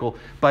anthropological,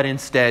 but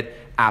instead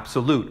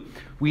absolute.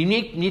 We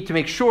need to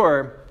make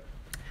sure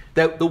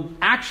that the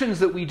actions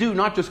that we do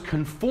not just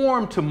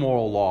conform to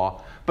moral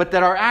law, but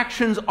that our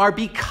actions are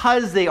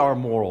because they are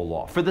moral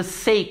law, for the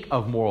sake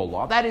of moral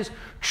law. That is,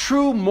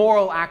 true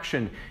moral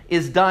action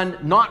is done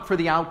not for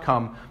the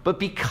outcome, but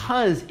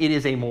because it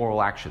is a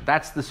moral action.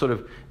 That's the sort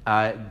of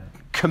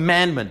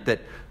commandment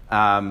that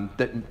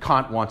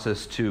Kant wants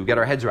us to get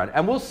our heads around.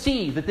 And we'll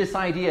see that this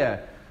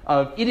idea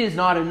of it is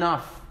not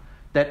enough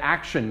that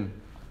action,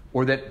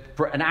 or that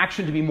for an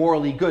action to be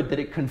morally good, that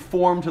it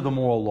conform to the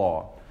moral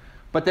law,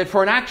 but that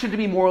for an action to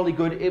be morally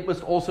good, it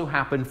must also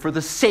happen for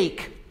the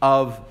sake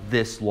of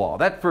this law.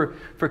 That, for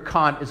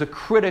Kant, is a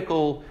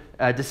critical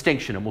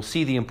distinction, and we'll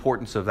see the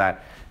importance of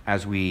that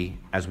as we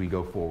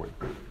go forward.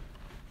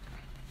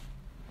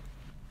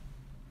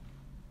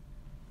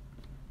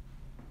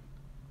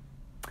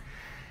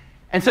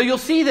 And so you'll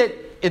see that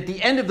at the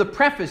end of the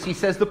preface, he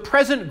says the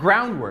present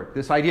groundwork,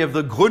 this idea of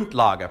the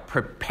Grundlage,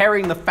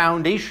 preparing the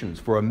foundations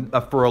for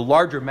a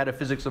larger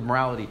metaphysics of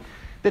morality,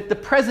 that the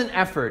present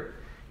effort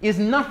is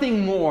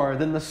nothing more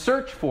than the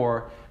search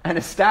for an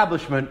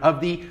establishment of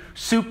the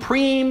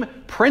supreme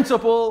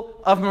principle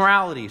of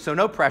morality. So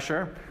no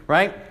pressure,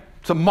 right?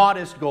 It's a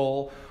modest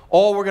goal.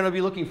 All we're going to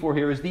be looking for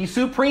here is the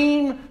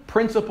supreme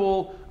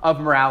principle of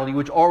morality,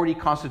 which already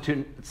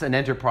constitutes an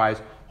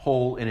enterprise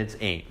whole in its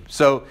aim.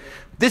 So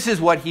this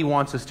is what he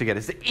wants us to get.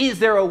 Is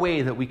there a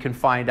way that we can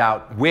find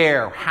out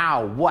where,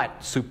 how,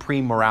 what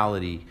supreme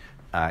morality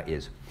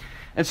is?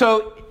 And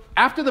so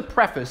after the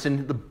preface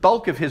and the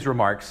bulk of his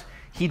remarks,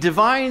 he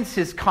divides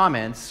his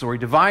comments, or he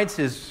divides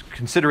his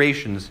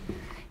considerations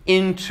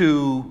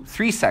into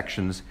 3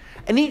 sections.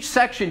 And each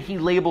section he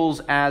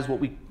labels as what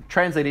we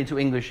translate into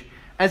English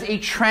as a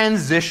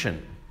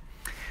transition.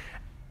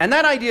 And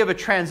that idea of a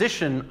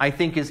transition, I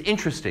think, is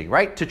interesting,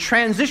 right? To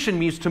transition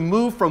means to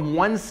move from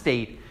one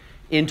state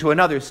into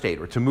another state,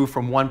 or to move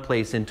from one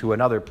place into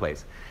another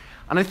place.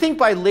 And I think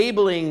by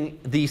labeling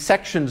the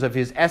sections of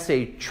his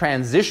essay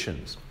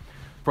transitions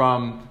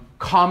from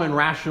common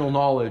rational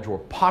knowledge or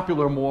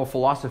popular moral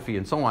philosophy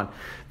and so on,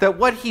 that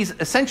what he's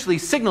essentially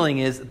signaling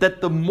is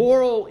that the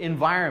moral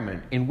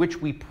environment in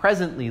which we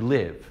presently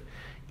live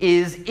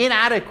is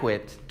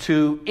inadequate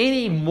to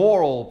any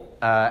moral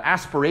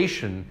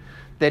aspiration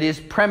that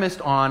is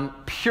premised on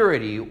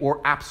purity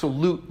or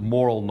absolute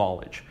moral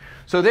knowledge.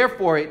 So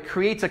therefore, it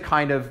creates a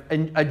kind of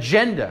an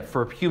agenda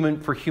for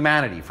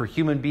humanity, for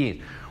human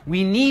beings.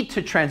 We need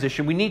to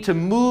transition. We need to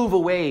move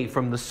away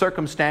from the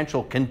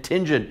circumstantial,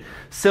 contingent,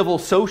 civil,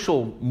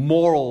 social,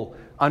 moral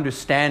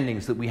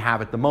understandings that we have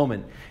at the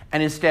moment,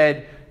 and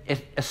instead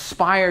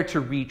aspire to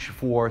reach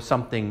for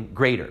something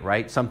greater,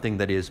 right? Something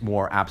that is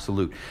more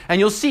absolute.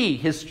 And you'll see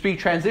his 3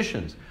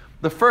 transitions.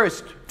 The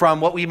first from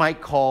what we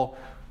might call,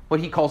 what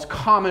he calls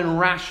common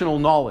rational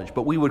knowledge,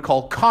 but we would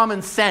call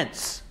common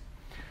sense,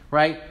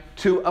 right?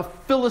 To a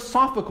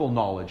philosophical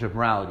knowledge of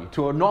morality,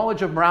 to a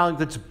knowledge of morality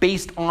that's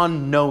based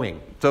on knowing.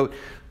 So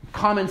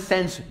common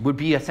sense would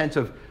be a sense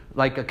of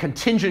like a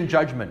contingent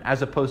judgment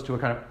as opposed to a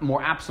kind of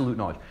more absolute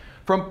knowledge.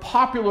 From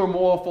popular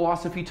moral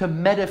philosophy to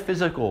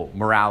metaphysical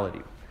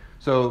morality.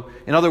 So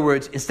in other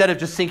words, instead of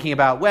just thinking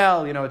about,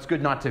 well, you know, it's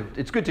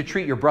good to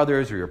treat your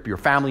brothers or your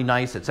family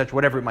nice, etc.,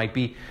 whatever it might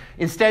be,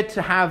 instead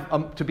to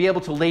have to be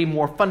able to lay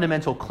more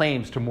fundamental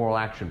claims to moral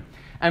action.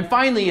 And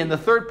finally, in the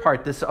third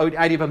part, this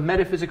idea of a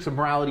metaphysics of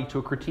morality to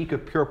a critique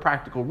of pure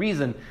practical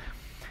reason,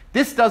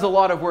 this does a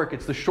lot of work.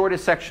 It's the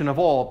shortest section of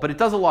all, but it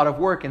does a lot of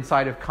work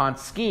inside of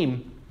Kant's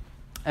scheme.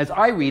 As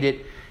I read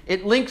it,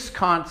 it links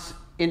Kant's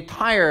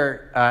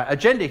entire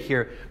agenda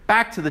here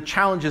back to the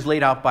challenges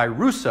laid out by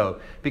Rousseau,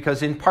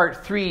 because in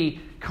part 3,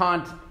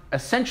 Kant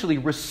essentially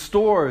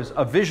restores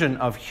a vision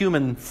of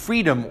human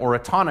freedom or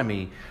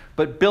autonomy,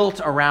 but built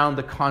around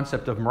the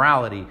concept of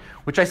morality,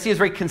 which I see as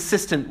very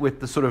consistent with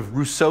the sort of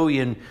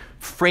Rousseauian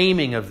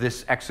framing of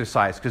this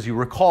exercise, because you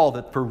recall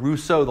that for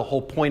Rousseau, the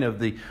whole point of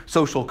the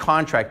social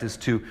contract is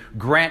to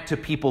grant to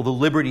people the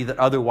liberty that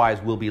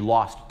otherwise will be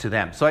lost to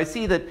them. So I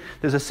see that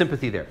there's a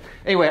sympathy there.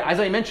 Anyway,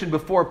 as I mentioned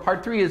before,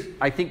 part 3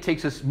 I think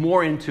takes us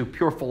more into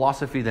pure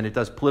philosophy than it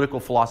does political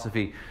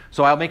philosophy.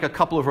 So I'll make a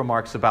couple of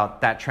remarks about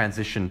that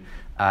transition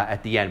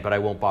at the end, but I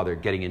won't bother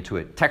getting into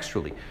it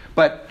textually.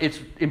 But it's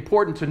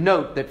important to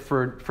note that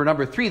for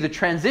number 3, the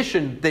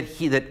transition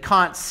that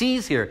Kant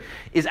sees here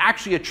is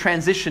actually a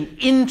transition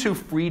into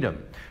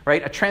freedom,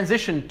 right? A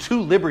transition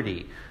to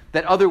liberty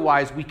that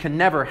otherwise we can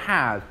never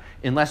have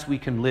unless we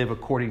can live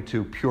according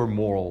to a pure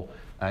moral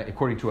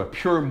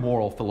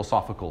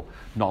philosophical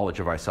knowledge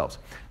of ourselves.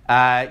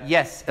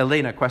 Yes,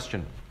 Elena,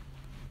 question.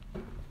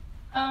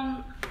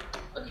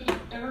 Okay,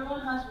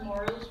 everyone has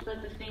morals,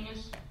 but the thing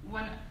is,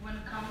 when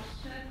it comes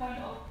to the point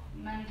of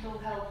mental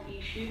health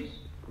issues,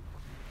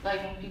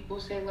 like when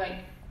people say like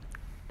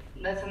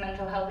that's a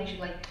mental health issue,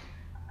 like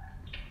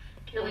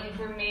killing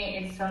for me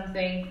is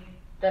something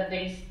that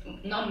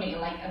not me,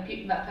 like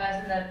that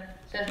person that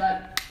says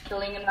like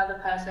killing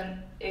another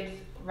person is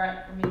right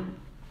for me.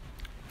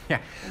 Yeah,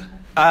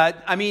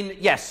 I mean,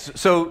 yes.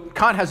 So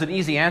Kant has an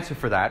easy answer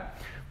for that.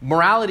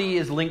 Morality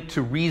is linked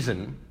to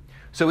reason.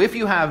 So if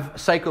you have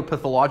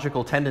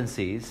psychopathological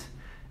tendencies,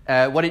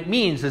 what it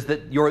means is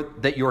that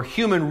your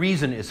human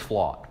reason is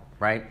flawed,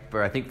 right?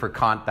 But I think for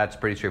Kant, that's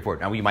pretty straightforward.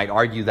 Now, we might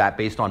argue that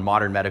based on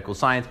modern medical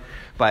science,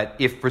 but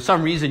if for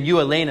some reason you,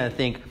 Elena,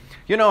 think,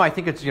 I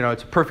think it's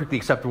a perfectly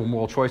acceptable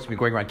moral choice to be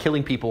going around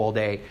killing people all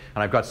day,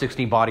 and I've got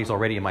 16 bodies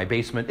already in my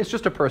basement, it's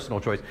just a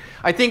personal choice.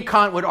 I think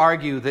Kant would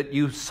argue that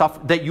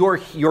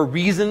your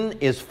reason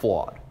is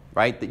flawed,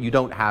 right? That you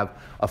don't have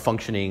a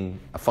functioning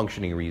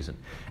reason.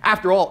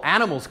 After all,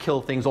 animals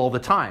kill things all the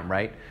time,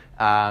 right?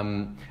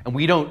 And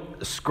we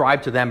don't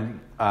ascribe to them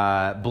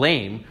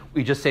blame.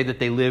 We just say that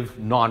they live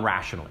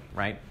non-rationally,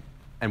 right?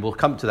 And we'll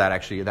come to that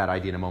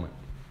idea in a moment.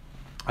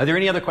 Are there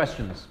any other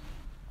questions?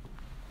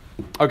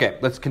 Okay,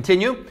 let's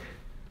continue.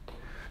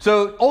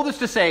 So all this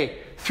to say,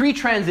 3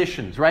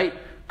 transitions, right?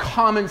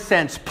 Common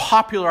sense,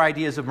 popular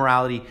ideas of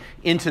morality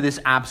into this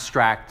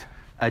abstract,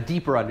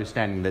 deeper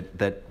understanding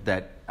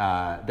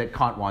that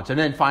Kant wants. And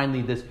then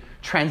finally, this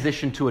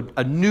transition to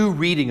a new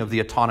reading of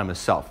the autonomous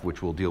self,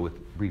 which we'll deal with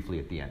briefly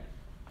at the end.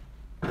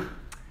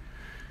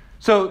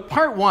 So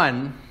part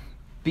 1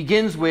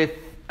 begins with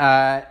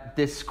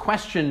this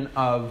question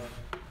of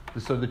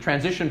the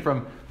transition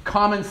from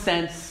common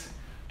sense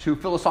to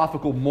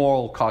philosophical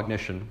moral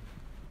cognition.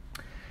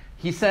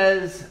 He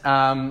says,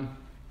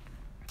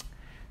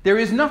 There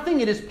is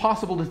nothing it is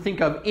possible to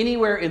think of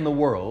anywhere in the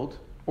world,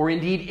 or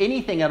indeed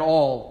anything at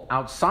all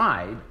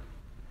outside,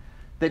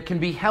 that can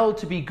be held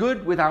to be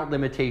good without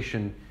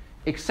limitation,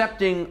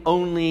 excepting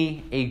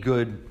only a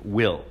good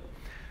will.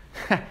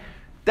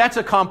 That's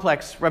a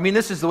complex, I mean,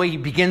 this is the way he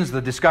begins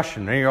the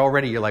discussion, and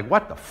you're like,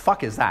 what the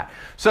fuck is that?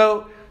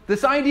 So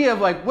this idea of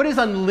like, what is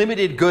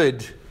unlimited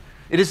good?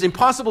 It is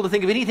impossible to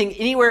think of anything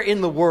anywhere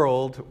in the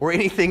world or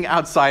anything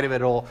outside of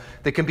it all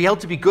that can be held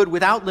to be good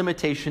without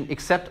limitation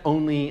except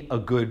only a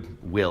good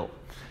will.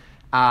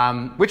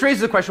 Which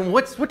raises the question,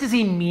 what does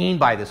he mean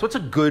by this? What's a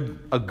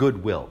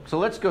good will? So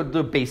let's go to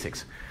the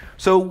basics.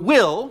 So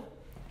will,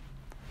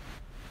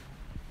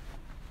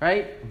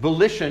 right?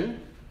 Volition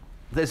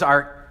is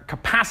our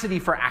capacity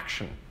for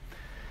action.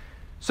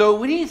 So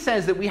when he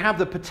says that we have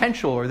the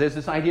potential, or there's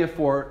this idea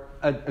for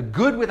a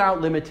good without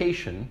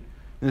limitation,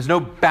 there's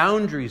no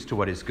boundaries to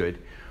what is good.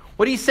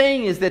 What he's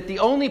saying is that the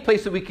only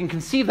place that we can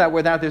conceive that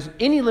without there's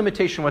any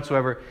limitation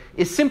whatsoever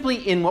is simply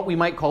in what we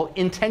might call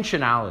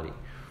intentionality.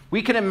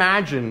 We can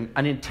imagine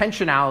an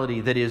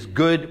intentionality that is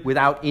good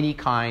without any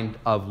kind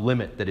of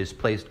limit that is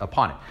placed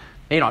upon it.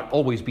 May not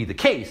always be the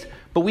case,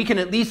 but we can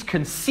at least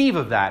conceive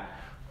of that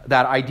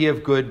idea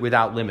of good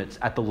without limits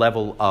at the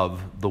level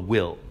of the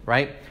will,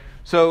 right?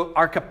 So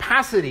our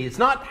capacity, it's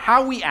not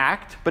how we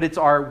act, but it's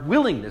our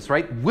willingness,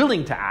 right?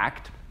 Willing to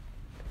act.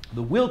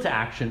 The will to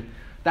action,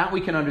 that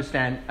we can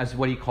understand as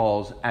what he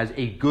calls as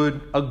a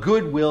good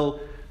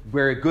will,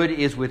 where a good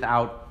is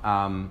without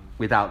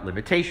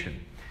limitation.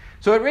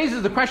 So it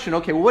raises the question,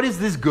 okay, well, what is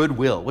this good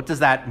will? What does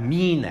that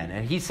mean then?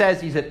 And he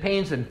says he's at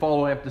pains in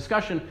following up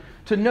discussion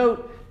to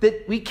note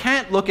that we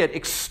can't look at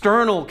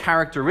external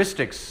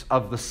characteristics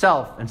of the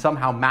self and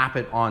somehow map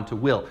it onto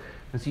will.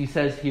 As he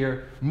says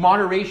here,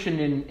 moderation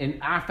in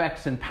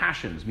affects and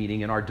passions,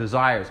 meaning in our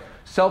desires,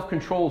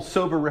 self-control,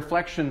 sober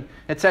reflection,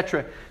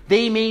 etc.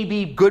 They may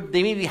be good,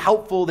 they may be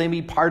helpful, they may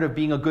be part of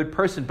being a good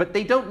person, but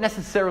they don't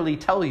necessarily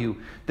tell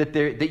you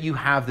that you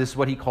have this,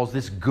 what he calls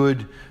this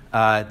good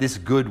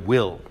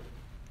will.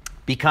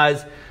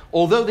 Because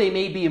although they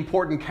may be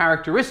important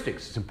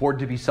characteristics, it's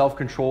important to be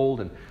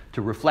self-controlled and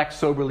to reflect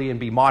soberly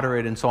and be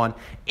moderate and so on,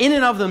 in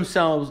and of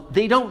themselves,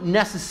 they don't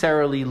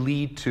necessarily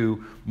lead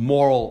to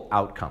moral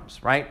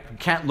outcomes, right? You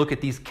can't look at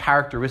these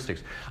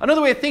characteristics.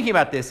 Another way of thinking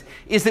about this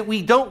is that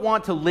we don't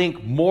want to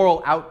link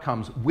moral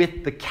outcomes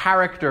with the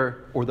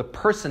character or the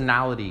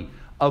personality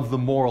of the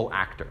moral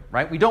actor,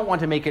 right? We don't want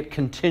to make it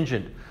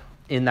contingent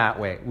in that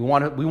way. We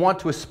want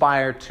to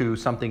aspire to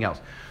something else.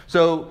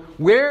 So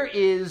where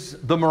is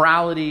the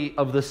morality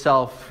of the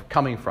self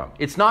coming from?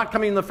 It's not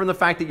coming from the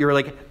fact that you're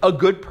like a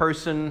good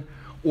person,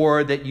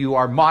 or that you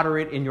are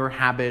moderate in your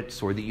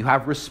habits, or that you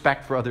have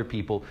respect for other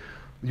people.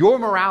 Your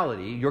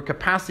morality, your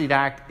capacity to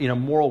act in a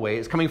moral way,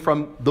 is coming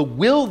from the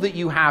will that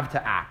you have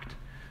to act,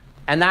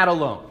 and that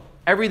alone.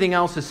 Everything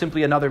else is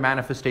simply another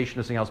manifestation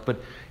of something else.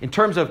 But in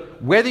terms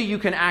of whether you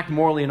can act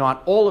morally or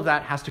not, all of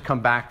that has to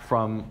come back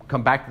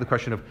to the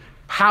question of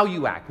how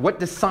you act. What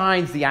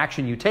decides the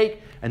action you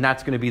take? And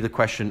that's going to be the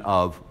question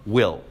of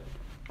will,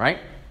 right?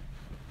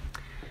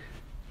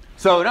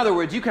 So in other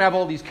words, you can have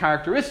all these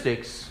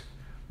characteristics,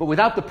 but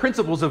without the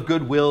principles of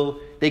goodwill,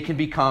 they can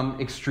become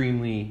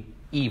extremely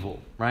evil,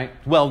 right?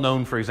 Well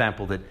known, for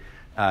example, that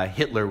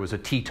Hitler was a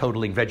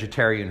teetotaling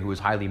vegetarian who was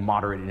highly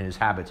moderate in his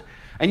habits,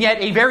 and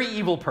yet a very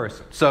evil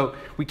person. So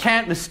we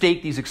can't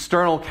mistake these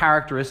external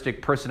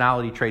characteristic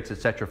personality traits,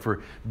 etc.,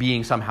 for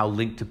being somehow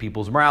linked to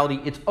people's morality.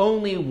 It's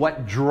only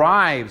what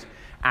drives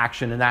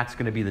action, and that's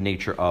going to be the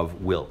nature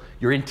of will,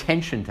 your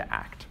intention to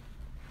act.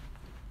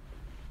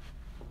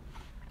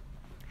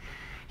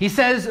 He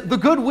says the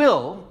good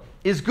will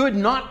is good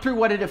not through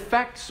what it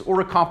affects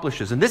or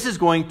accomplishes. And this is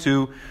going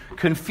to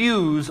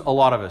confuse a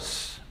lot of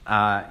us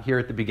here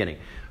at the beginning.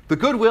 The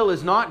good will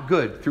is not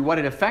good through what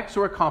it affects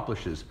or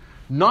accomplishes,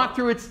 not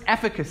through its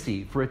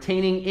efficacy for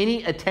attaining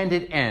any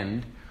intended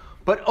end,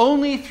 but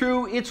only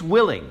through its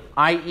willing,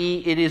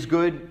 i.e. it is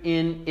good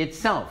in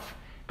itself,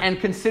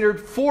 and considered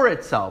for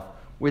itself.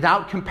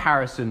 Without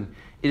comparison,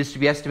 it is to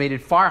be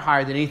estimated far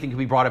higher than anything can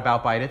be brought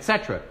about by it,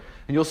 etc.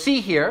 And you'll see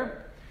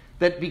here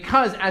that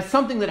because as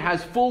something that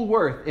has full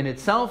worth in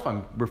itself,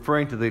 I'm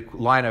referring to the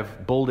line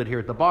I've bolded here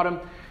at the bottom,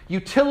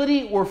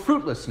 utility or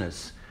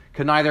fruitlessness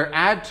can neither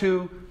add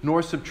to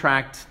nor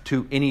subtract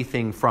to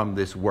anything from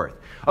this worth.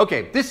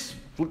 Okay,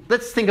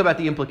 let's think about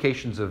the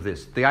implications of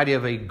this. The idea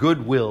of a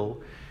good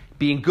will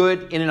being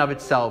good in and of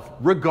itself,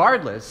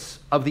 regardless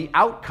of the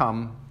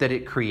outcome that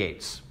it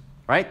creates.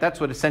 Right? That's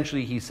what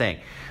essentially he's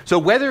saying. So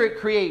whether it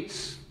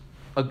creates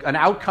an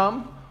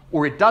outcome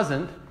or it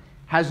doesn't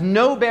has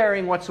no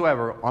bearing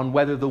whatsoever on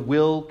whether the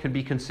will can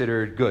be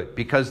considered good,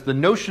 because the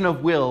notion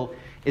of will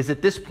is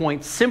at this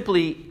point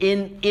simply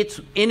in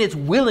its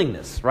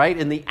willingness, right?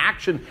 In the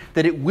action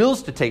that it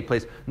wills to take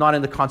place, not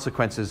in the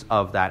consequences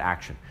of that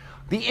action.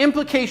 The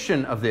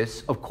implication of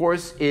this, of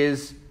course,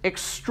 is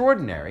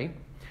extraordinary,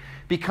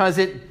 because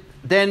it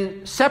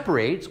then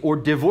separates or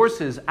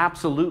divorces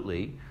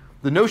absolutely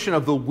the notion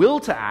of the will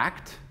to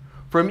act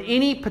from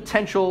any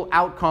potential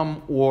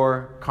outcome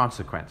or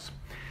consequence.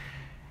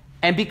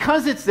 And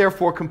because it's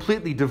therefore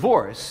completely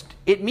divorced,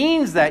 it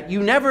means that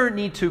you never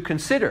need to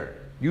consider,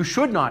 you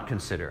should not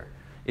consider,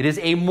 it is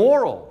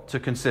amoral to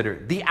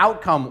consider the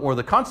outcome or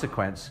the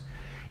consequence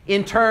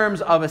in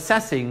terms of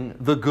assessing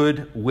the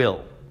good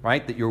will,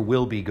 right? That your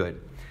will be good.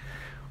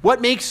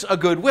 What makes a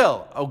good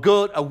will?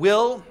 A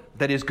will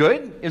that is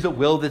good is a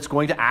will that's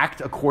going to act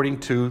according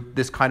to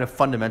this kind of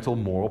fundamental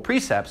moral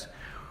precepts,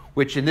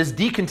 which in this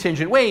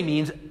decontingent way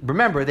means,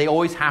 remember, they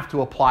always have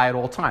to apply at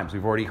all times.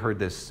 We've already heard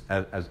this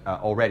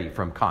already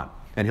from Kant,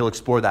 and he'll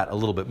explore that a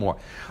little bit more.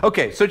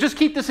 Okay, so just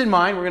keep this in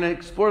mind. We're going to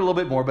explore it a little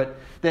bit more, but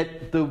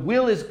that the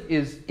will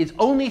is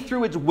only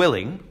through its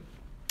willing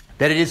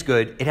that it is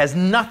good. It has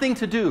nothing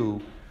to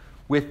do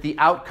with the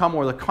outcome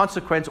or the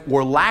consequence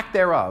or lack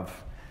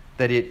thereof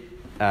that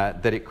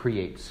it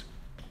creates.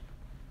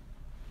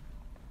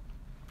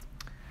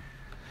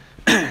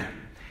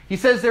 He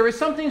says, there is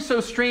something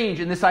so strange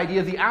in this idea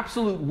of the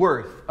absolute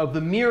worth of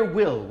the mere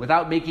will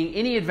without making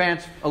any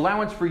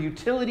allowance for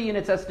utility in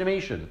its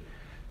estimation,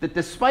 that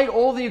despite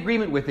all the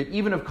agreement with it,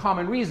 even of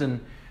common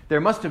reason,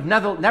 there must have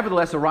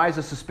nevertheless arise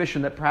a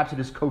suspicion that perhaps it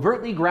is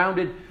covertly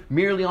grounded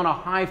merely on a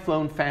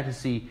high-flown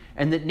fantasy,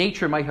 and that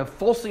nature might have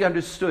falsely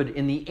understood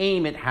in the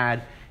aim it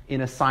had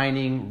in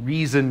assigning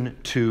reason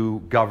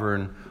to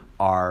govern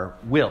our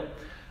will.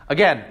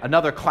 Again,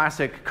 another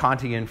classic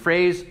Kantian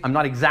phrase. I'm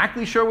not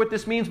exactly sure what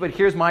this means, but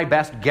here's my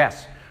best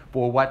guess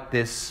for what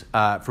this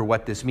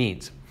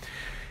means.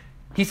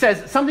 He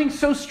says, something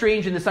so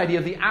strange in this idea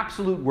of the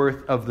absolute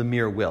worth of the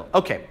mere will.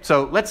 Okay,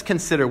 so let's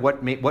consider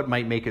what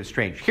might make it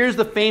strange. Here's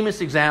the famous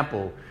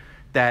example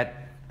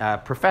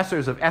that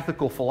professors of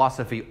ethical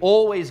philosophy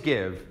always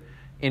give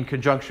in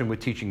conjunction with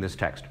teaching this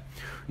text.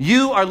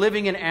 You are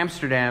living in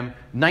Amsterdam,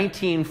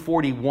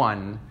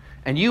 1941,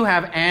 and you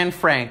have Anne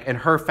Frank and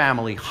her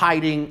family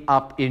hiding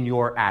up in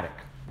your attic,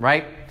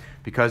 right?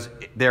 Because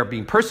they're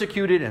being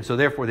persecuted, and so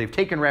therefore they've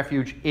taken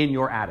refuge in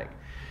your attic.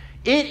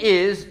 It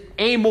is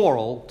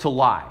amoral to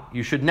lie.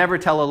 You should never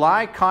tell a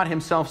lie. Kant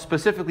himself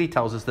specifically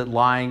tells us that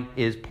lying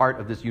is part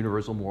of this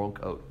universal moral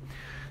code.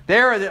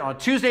 There, on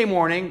Tuesday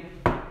morning,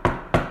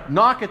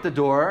 knock at the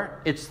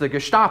door. It's the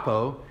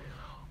Gestapo.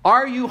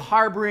 Are you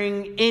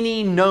harboring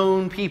any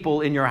known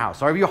people in your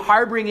house? Are you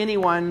harboring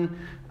anyone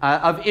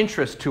of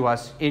interest to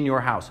us in your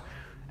house?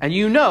 And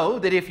you know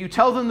that if you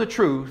tell them the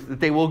truth,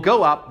 that they will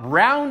go up,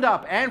 round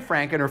up Anne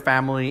Frank and her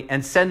family,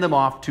 and send them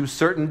off to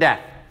certain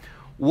death.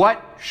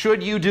 What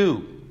should you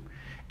do?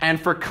 And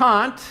for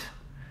Kant,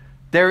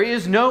 there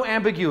is no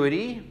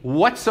ambiguity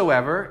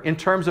whatsoever in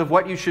terms of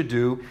what you should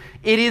do.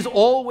 It is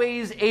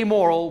always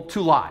amoral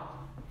to lie.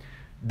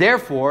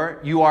 Therefore,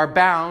 you are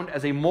bound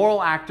as a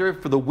moral actor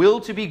for the will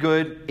to be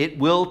good. It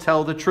will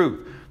tell the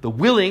truth. The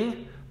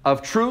willing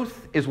of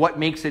truth is what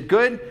makes it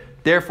good.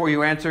 Therefore,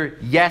 you answer,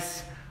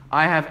 yes,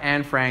 I have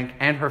Anne Frank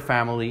and her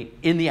family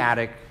in the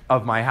attic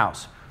of my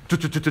house.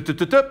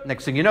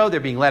 Next thing you know, they're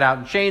being let out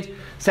in chains,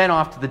 sent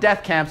off to the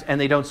death camps, and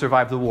they don't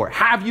survive the war.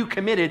 Have you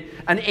committed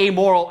an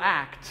amoral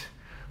act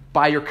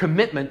by your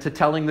commitment to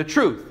telling the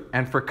truth?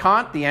 And for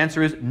Kant, the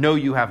answer is no,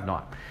 you have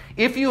not.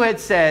 If you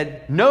had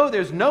said, no,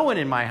 there's no one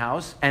in my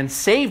house, and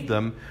saved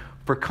them,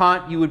 for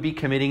Kant, you would be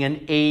committing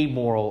an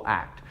amoral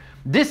act.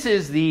 This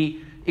is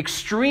the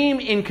extreme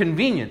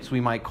inconvenience, we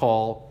might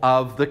call,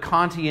 of the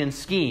Kantian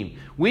scheme.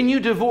 When you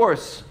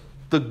divorce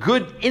the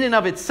good in and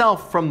of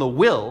itself from the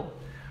will,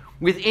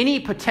 with any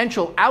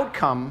potential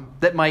outcome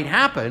that might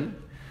happen,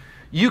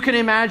 you can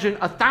imagine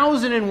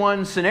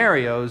 1,001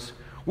 scenarios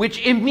which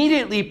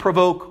immediately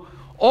provoke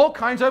all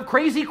kinds of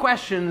crazy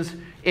questions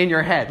in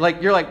your head.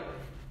 Like, you're like,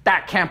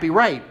 that can't be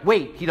right.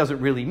 Wait, he doesn't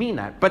really mean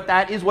that. But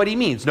that is what he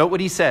means. Note what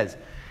he says.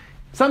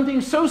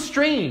 Something so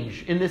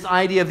strange in this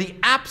idea of the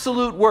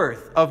absolute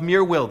worth of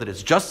mere will, that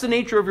it's just the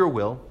nature of your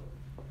will,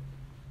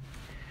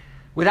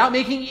 without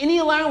making any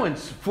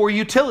allowance for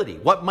utility,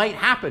 what might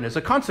happen as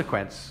a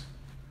consequence,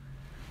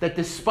 that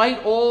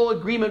despite all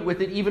agreement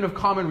with it, even of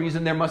common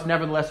reason, there must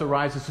nevertheless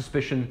arise a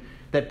suspicion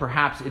that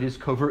perhaps it is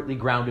covertly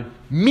grounded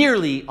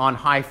merely on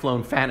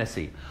high-flown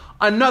fantasy.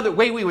 Another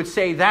way we would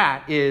say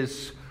that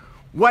is,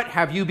 what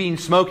have you been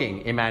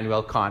smoking,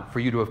 Immanuel Kant, for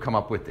you to have come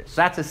up with this?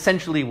 That's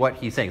essentially what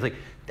he's saying. It's like,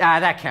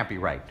 that can't be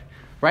right.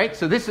 Right?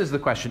 So this is the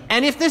question.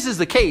 And if this is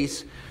the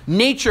case,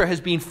 nature has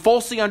been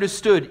falsely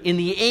understood in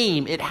the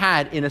aim it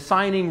had in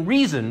assigning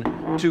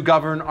reason to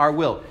govern our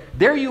will.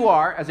 There you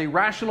are, as a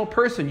rational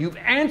person. You've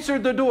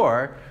answered the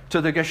door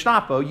to the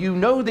Gestapo. You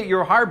know that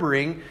you're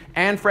harboring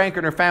Anne Frank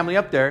and her family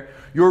up there.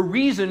 Your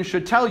reason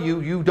should tell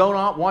you you do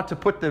not want to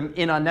put them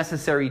in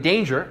unnecessary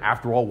danger.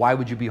 After all, why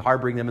would you be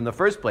harboring them in the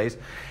first place?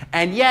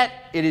 And yet,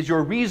 it is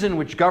your reason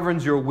which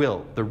governs your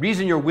will. The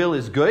reason your will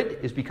is good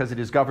is because it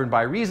is governed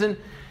by reason.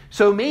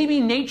 So maybe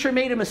nature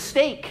made a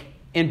mistake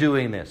in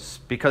doing this,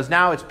 because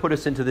now it's put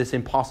us into this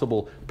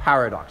impossible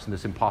paradox, in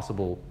this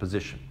impossible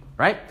position.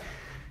 Right?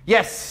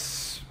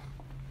 Yes,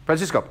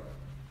 Francisco.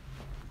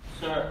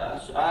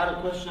 Sir, so I had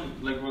a question,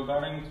 like,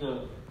 regarding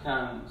to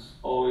Kant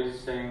always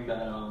saying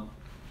that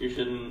you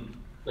shouldn't,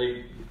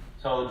 like,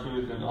 tell the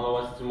truth and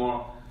otherwise it's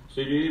immoral.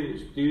 So would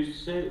you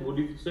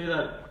say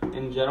that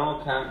in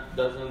general Kant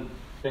doesn't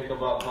think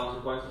about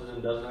consequences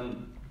and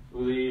doesn't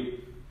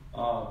really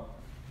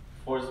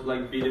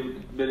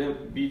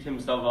beat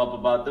himself up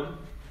about them?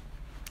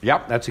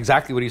 Yep, that's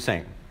exactly what he's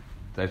saying.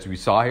 As we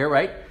saw here,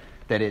 right?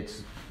 That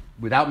it's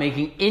without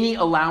making any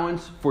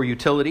allowance for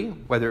utility,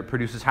 whether it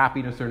produces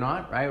happiness or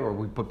not, right? Or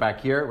we put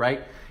back here,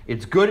 right?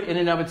 It's good in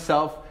and of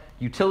itself.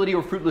 Utility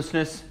or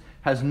fruitlessness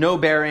has no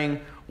bearing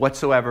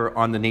whatsoever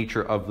on the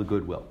nature of the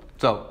goodwill.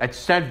 So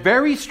it's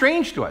very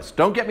strange to us.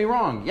 Don't get me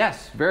wrong.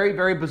 Yes, very,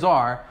 very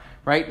bizarre,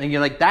 right? And you're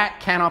like,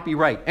 that cannot be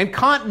right. And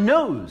Kant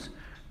knows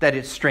that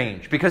it's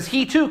strange because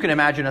he too can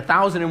imagine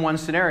 1,001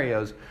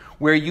 scenarios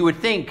where you would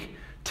think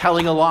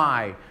telling a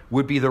lie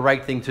would be the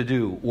right thing to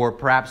do, or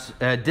perhaps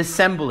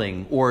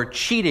dissembling or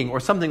cheating or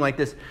something like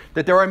this,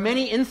 that there are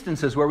many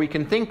instances where we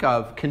can think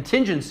of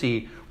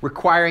contingency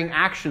requiring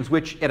actions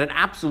which in an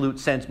absolute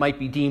sense might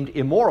be deemed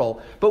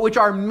immoral, but which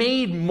are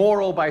made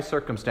moral by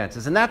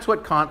circumstances. And that's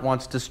what Kant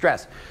wants to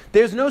stress.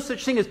 There's no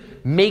such thing as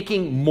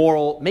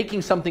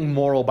making something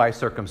moral by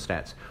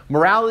circumstance.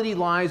 Morality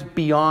lies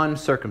beyond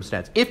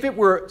circumstance. If it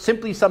were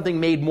simply something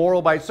made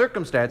moral by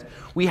circumstance,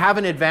 we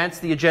haven't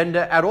advanced the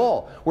agenda at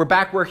all. We're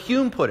back where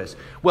Hume put us.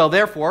 Well,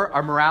 therefore,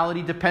 our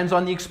morality depends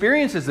on the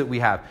experiences that we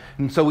have.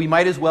 And so we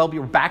might as well be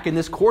back in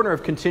this corner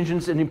of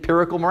contingent and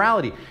empirical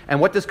morality. And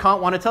what does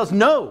Kant want to tell us?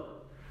 No.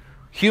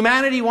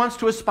 Humanity wants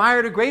to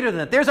aspire to greater than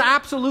that. There's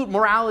absolute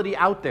morality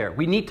out there.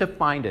 We need to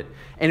find it.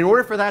 And in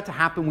order for that to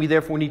happen, we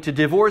therefore need to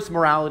divorce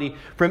morality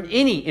from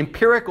any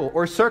empirical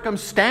or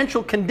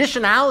circumstantial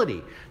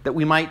conditionality that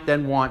we might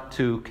then want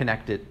to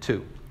connect it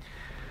to.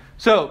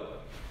 So,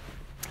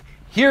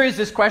 here is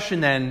this question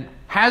then,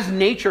 has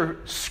nature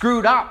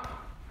screwed up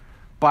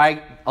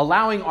by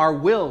allowing our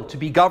will to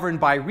be governed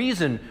by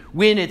reason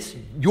when it's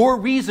your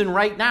reason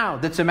right now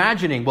that's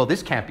imagining, well,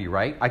 this can't be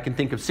right. I can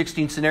think of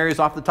 16 scenarios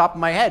off the top of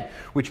my head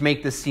which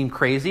make this seem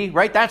crazy,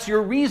 right? That's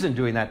your reason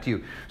doing that to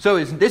you. So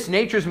is this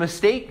nature's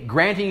mistake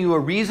granting you a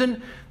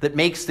reason that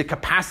makes the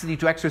capacity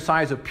to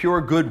exercise a pure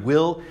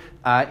goodwill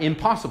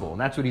impossible? And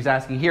that's what he's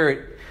asking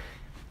here.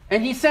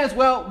 And he says,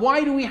 well,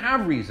 why do we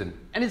have reason?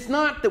 And it's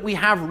not that we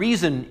have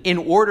reason in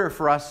order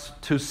for us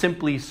to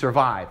simply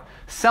survive.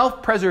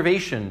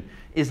 Self-preservation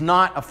is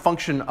not a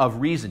function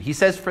of reason. He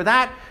says, for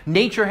that,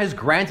 nature has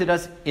granted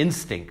us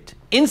instinct.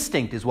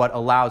 Instinct is what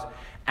allows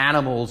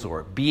animals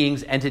or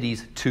beings,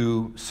 entities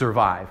to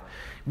survive.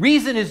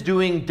 Reason is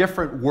doing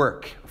different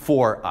work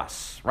for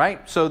us,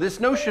 right? So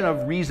this notion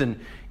of reason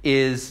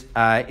is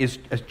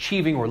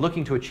achieving or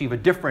looking to achieve a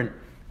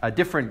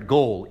different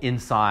goal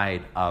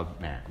inside of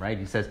man, right?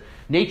 He says,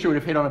 nature would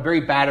have hit on a very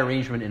bad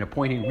arrangement in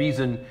appointing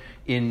reason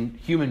in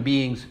human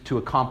beings to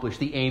accomplish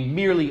the aim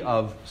merely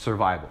of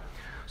survival.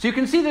 So you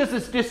can see there's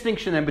this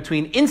distinction then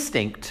between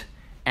instinct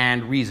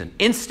and reason.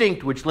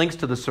 Instinct, which links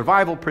to the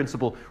survival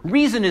principle.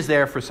 Reason is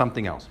there for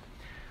something else.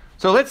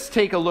 So let's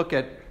take a look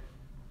at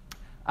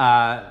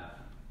how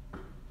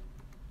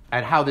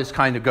this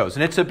kind of goes.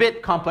 And it's a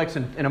bit complex,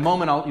 and in a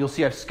moment you'll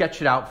see I've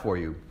sketched it out for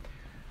you.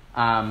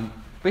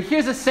 But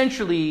here's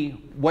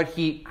essentially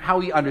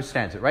how he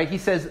understands it, right? He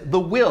says, the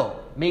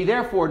will may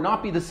therefore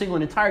not be the single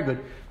and entire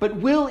good, but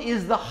will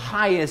is the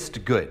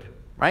highest good.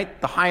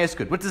 Right? The highest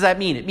good. What does that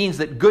mean? It means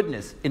that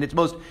goodness, in its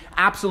most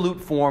absolute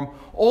form,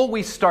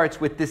 always starts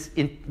with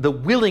the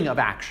willing of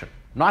action.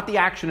 Not the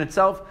action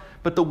itself,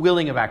 but the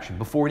willing of action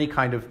before any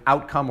kind of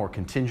outcome or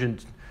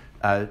contingency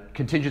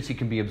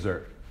can be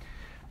observed.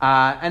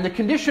 And the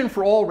condition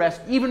for all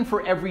rest, even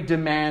for every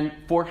demand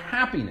for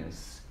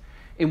happiness,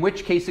 in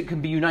which case it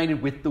can be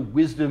united with the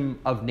wisdom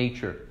of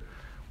nature.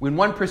 When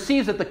one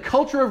perceives that the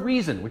culture of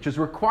reason, which is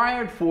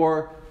required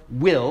for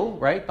will,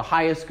 right, the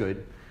highest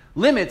good,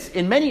 limits,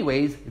 in many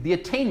ways, the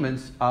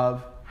attainments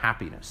of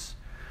happiness.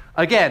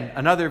 Again,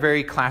 another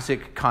very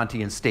classic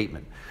Kantian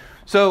statement.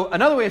 So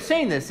another way of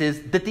saying this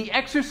is that the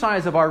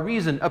exercise of our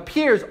reason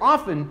appears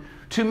often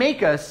to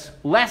make us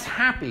less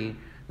happy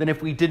than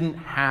if we didn't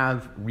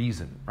have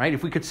reason, right?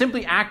 If we could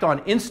simply act on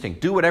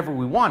instinct, do whatever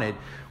we wanted,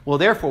 well,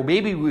 therefore,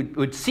 maybe it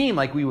would seem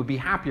like we would be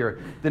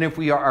happier than if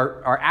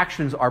our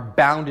actions are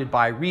bounded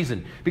by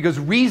reason, because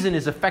reason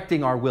is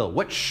affecting our will.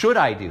 What should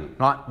I do?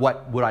 Not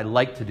what would I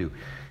like to do.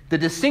 The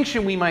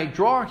distinction we might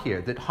draw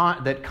here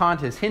that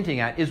Kant is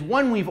hinting at is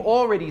one we've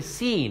already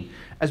seen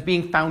as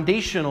being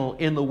foundational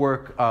in the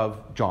work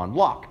of John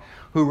Locke,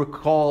 who,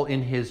 recall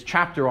in his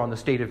chapter on the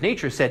state of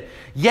nature, said,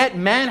 yet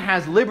man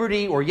has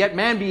liberty, or yet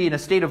man be in a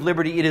state of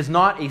liberty, it is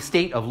not a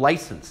state of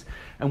license.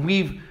 And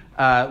we've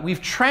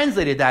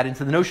translated that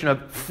into the notion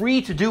of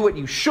free to do what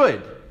you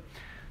should,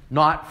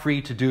 not free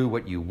to do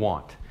what you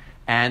want.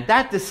 And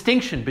that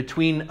distinction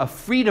between a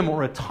freedom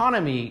or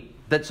autonomy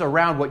that's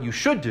around what you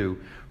should do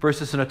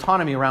versus an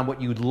autonomy around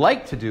what you'd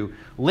like to do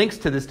links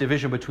to this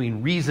division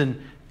between reason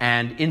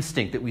and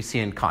instinct that we see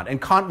in Kant. And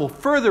Kant will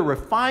further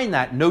refine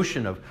that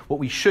notion of what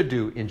we should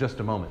do in just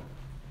a moment.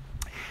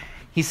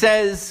 He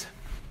says,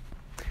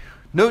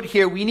 note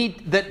here, we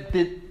need that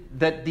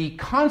the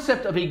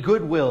concept of a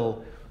good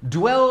will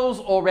dwells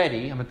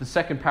already, I'm at the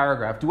second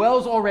paragraph,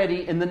 dwells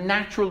already in the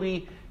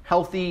naturally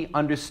healthy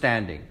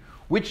understanding,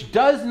 which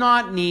does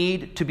not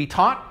need to be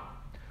taught,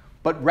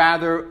 but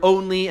rather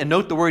only, and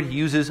note the word he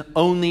uses,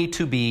 only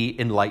to be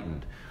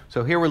enlightened.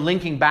 So here we're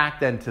linking back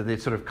then to the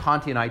sort of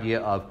Kantian idea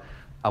of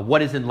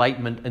what is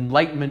enlightenment.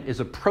 Enlightenment is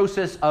a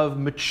process of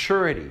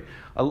maturity,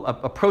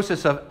 a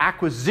process of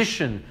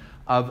acquisition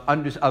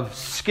of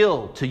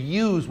skill to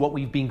use what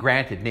we've been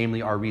granted,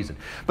 namely our reason.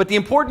 But the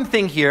important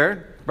thing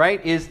here,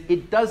 right, is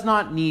it does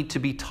not need to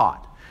be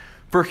taught.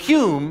 For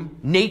Hume,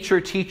 nature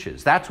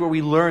teaches. That's where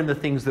we learn the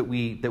things that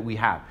we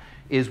have,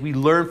 is we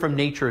learn from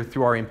nature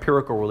through our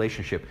empirical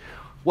relationship.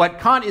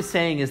 What Kant is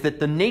saying is that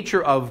the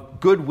nature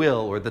of goodwill,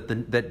 or that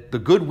the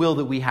goodwill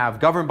that we have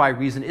governed by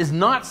reason, is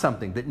not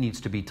something that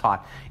needs to be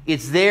taught.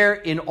 It's there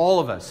in all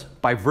of us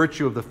by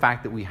virtue of the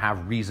fact that we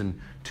have reason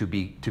to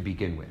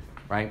begin with,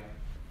 right?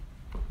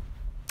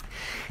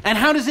 And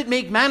how does it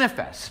make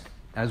manifest?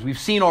 As we've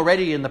seen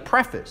already in the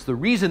preface, the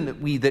reason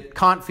that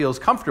Kant feels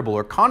comfortable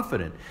or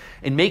confident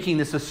in making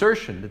this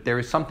assertion that there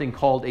is something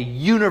called a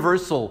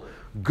universal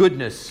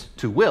goodness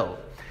to will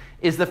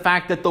is the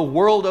fact that the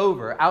world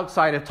over,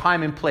 outside of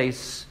time and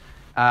place,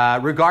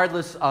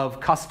 regardless of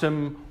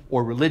custom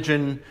or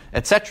religion,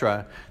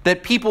 etc.,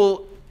 that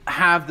people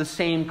have the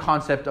same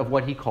concept of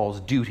what he calls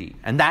duty.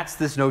 And that's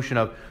this notion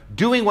of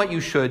doing what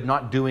you should,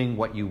 not doing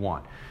what you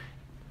want.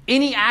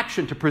 Any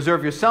action to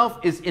preserve yourself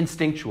is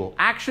instinctual.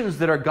 Actions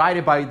that are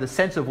guided by the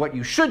sense of what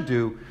you should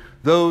do,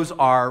 those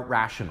are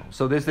rational.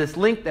 So there's this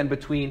link then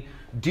between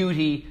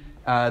duty,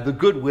 the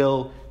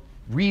goodwill,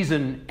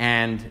 reason,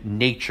 and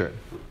nature.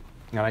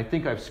 And I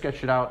think I've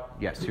sketched it out.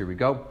 Yes, here we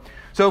go.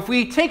 So if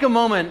we take a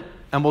moment,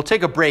 and we'll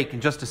take a break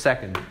in just a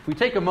second. If we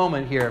take a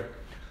moment here,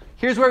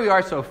 here's where we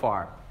are so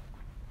far.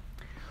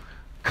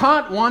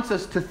 Kant wants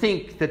us to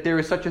think that there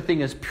is such a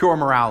thing as pure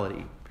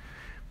morality.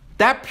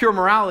 That pure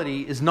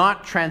morality is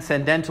not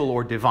transcendental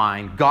or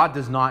divine. God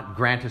does not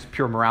grant us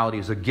pure morality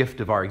as a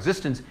gift of our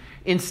existence.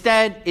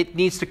 Instead, it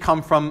needs to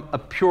come from a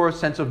pure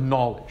sense of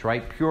knowledge,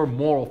 right? Pure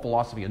moral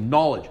philosophy, a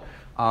knowledge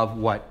of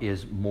what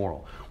is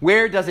moral.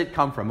 Where does it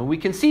come from? And we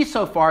can see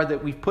so far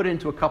that we've put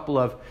into a couple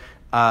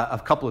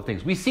of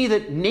things. We see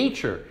that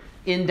nature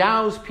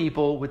endows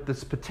people with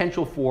this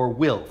potential for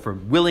will, for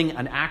willing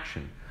an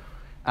action,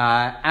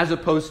 as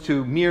opposed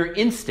to mere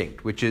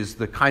instinct, which is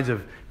the kinds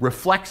of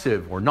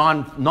reflexive or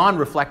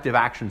non-reflective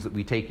actions that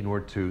we take in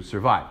order to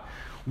survive.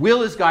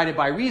 Will is guided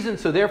by reason,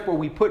 so therefore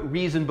we put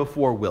reason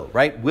before will,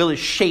 right? Will is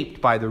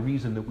shaped by the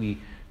reason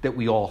that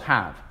we all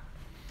have.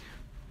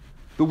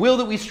 The will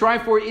that we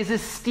strive for is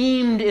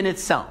esteemed in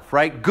itself,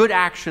 right? Good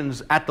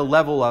actions at the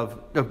level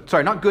of,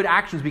 not good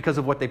actions because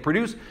of what they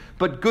produce,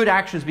 but good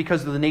actions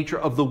because of the nature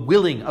of the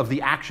willing of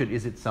the action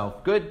is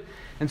itself good.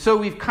 And so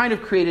we've kind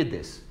of created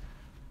this.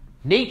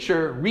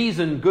 Nature,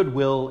 reason,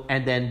 goodwill,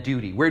 and then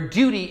duty, where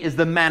duty is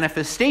the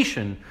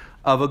manifestation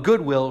of a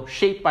goodwill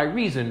shaped by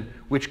reason,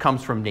 which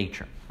comes from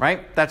nature,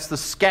 right? That's the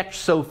sketch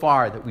so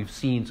far that we've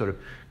seen sort of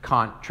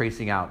Kant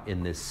tracing out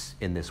in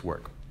this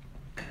work.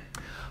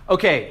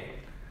 Okay.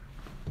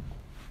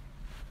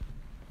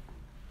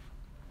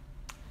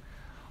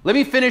 Let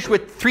me finish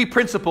with three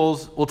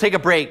principles. We'll take a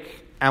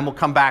break, and we'll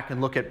come back and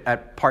look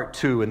at part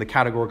two in the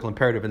categorical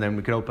imperative, and then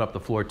we can open up the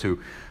floor to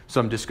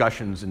some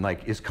discussions and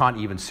like, is Kant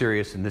even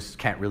serious, and this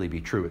can't really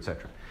be true,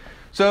 etc.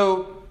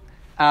 So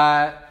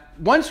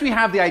once we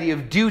have the idea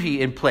of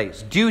duty in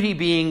place, duty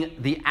being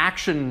the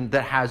action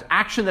that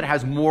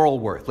has moral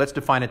worth. Let's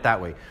define it that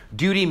way.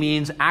 Duty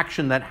means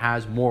action that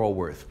has moral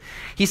worth.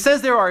 He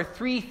says there are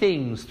three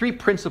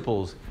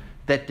principles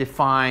that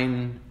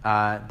define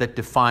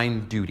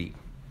duty,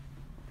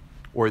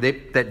 or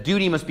that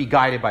duty must be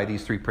guided by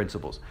these three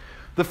principles.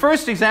 The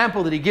first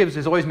example that he gives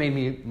has always made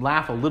me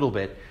laugh a little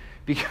bit,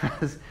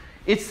 because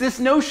it's this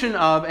notion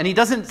of, and he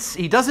doesn't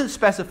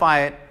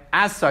specify it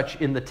as such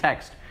in the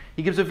text.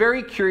 He gives a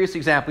very curious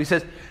example. He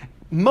says,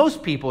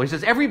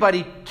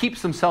 everybody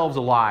keeps themselves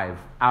alive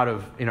out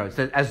of,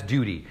 as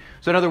duty.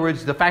 So in other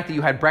words, the fact that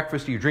you had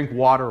breakfast, or you drink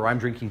water, or I'm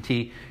drinking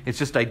tea, it's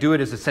just I do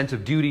it as a sense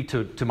of duty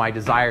to my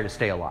desire to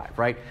stay alive,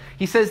 right?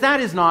 He says that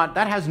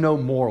has no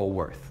moral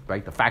worth,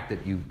 right? The fact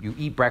that you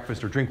eat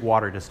breakfast or drink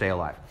water to stay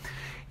alive.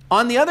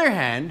 On the other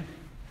hand,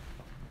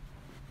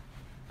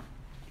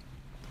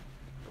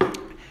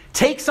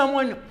 take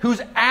someone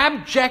who's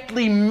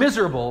abjectly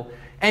miserable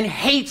and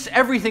hates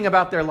everything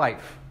about their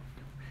life,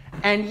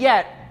 and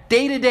yet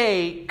day to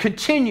day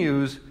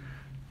continues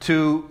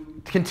to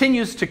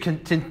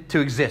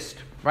exist,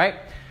 right?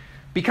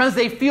 Because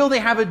they feel they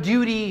have a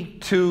duty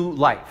to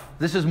life.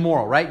 This is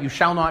moral, right? You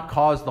shall not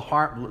cause the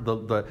harm,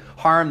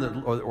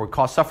 or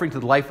cause suffering to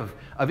the life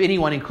of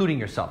anyone, including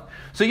yourself.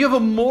 So you have a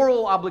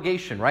moral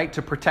obligation, right,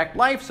 to protect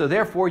life. So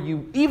therefore,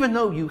 even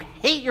though you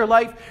hate your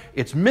life,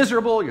 it's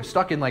miserable, you're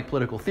stuck in like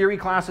political theory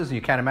classes, and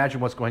you can't imagine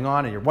what's going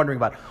on, and you're wondering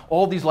about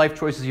all these life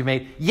choices you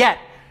made. Yet,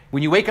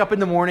 when you wake up in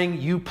the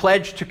morning, you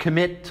pledge to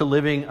commit to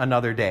living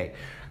another day.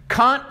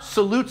 Kant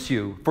salutes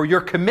you for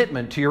your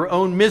commitment to your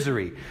own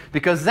misery,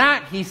 because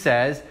that, he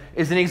says,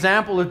 is an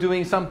example of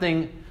doing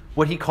something,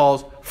 what he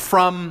calls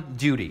from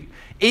duty.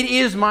 It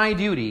is my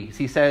duty,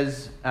 he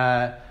says,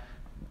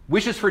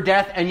 wishes for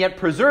death, and yet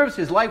preserves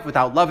his life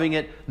without loving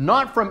it,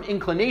 not from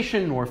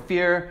inclination nor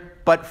fear,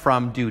 but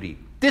from duty.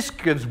 This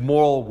gives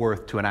moral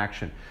worth to an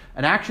action.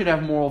 An action to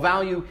have moral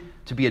value,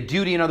 to be a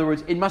duty, in other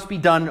words, it must be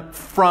done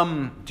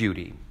from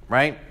duty,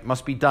 right? It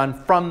must be done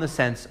from the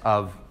sense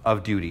of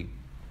duty.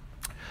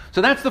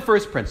 So that's the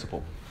first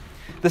principle.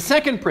 The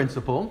second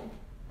principle,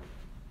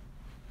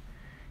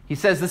 he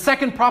says, the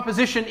second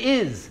proposition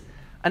is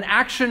an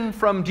action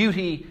from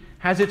duty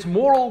has its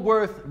moral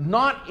worth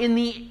not in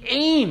the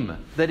aim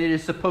that it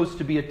is supposed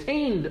to be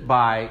attained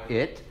by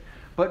it,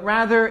 but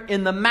rather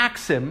in the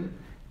maxim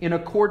in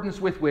accordance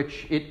with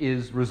which it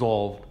is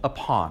resolved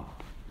upon.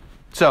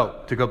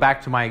 So, to go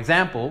back to my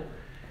example,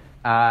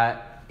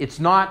 it's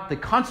not the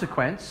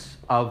consequence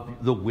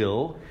of the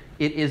will,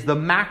 it is the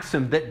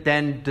maxim that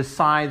then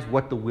decides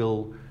what the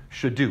will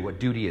should do, what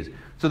duty is.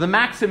 So the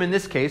maxim in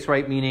this case,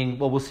 right, meaning,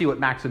 well, we'll see what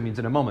maxim means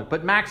in a moment,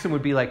 but maxim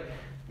would be like,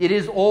 it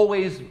is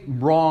always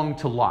wrong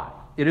to lie.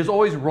 It is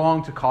always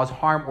wrong to cause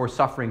harm or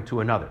suffering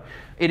to another.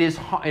 It is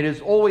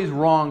always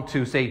wrong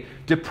to, say,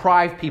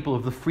 deprive people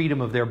of the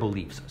freedom of their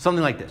beliefs.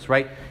 Something like this,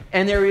 right?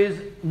 And there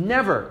is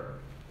never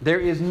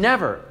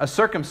a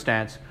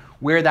circumstance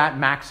where that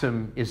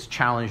maxim is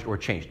challenged or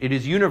changed. It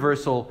is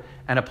universal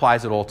and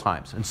applies at all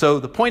times. And so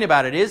the point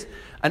about it is,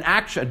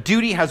 a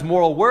duty has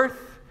moral worth,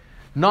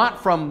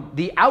 not from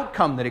the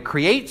outcome that it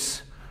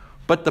creates,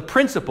 but the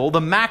principle, the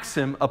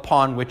maxim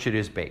upon which it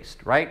is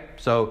based, right?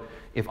 So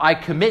if I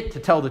commit to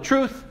tell the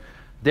truth,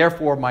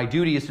 therefore my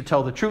duty is to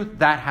tell the truth,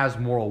 that has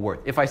moral worth.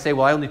 If I say,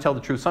 well, I only tell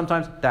the truth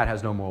sometimes, that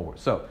has no moral worth.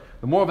 So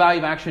the moral value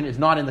of action is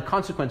not in the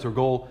consequence or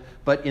goal,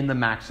 but in the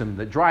maxim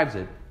that drives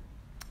it.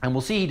 And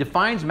we'll see he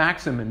defines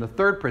maxim in the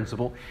third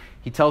principle.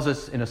 He tells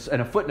us in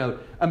a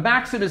footnote, a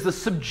maxim is the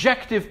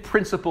subjective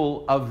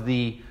principle of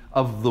the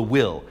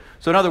will.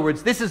 So in other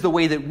words, this is the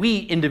way that we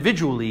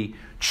individually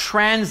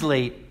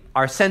translate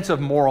our sense of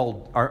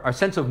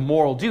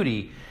moral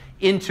duty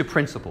into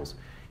principles.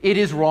 It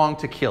is wrong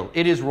to kill.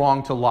 It is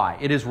wrong to lie.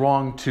 It is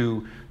wrong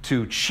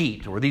to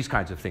cheat, or these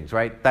kinds of things,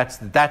 right? That's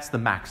the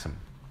maxim.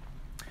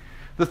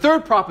 The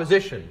third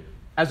proposition,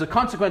 as a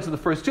consequence of the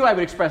first two, I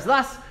would express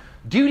thus: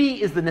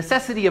 duty is the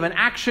necessity of an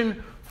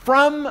action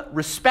from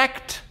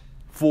respect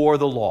for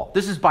the law.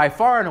 This is by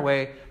far and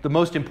away the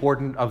most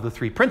important of the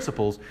three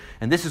principles,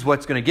 and this is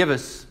what's going to give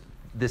us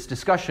this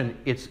discussion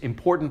its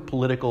important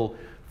political,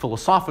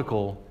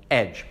 philosophical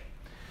edge.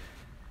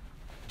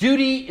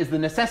 Duty is the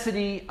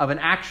necessity of an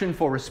action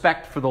for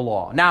respect for the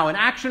law. Now, an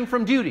action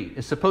from duty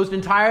is supposed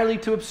entirely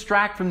to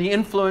abstract from the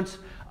influence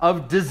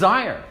of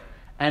desire,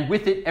 and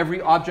with it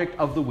every object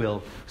of the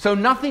will. So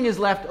nothing is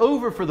left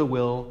over for the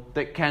will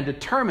that can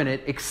determine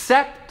it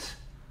except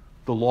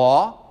the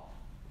law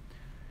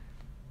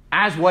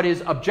as what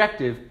is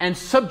objective and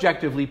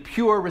subjectively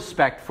pure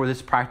respect for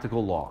this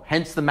practical law.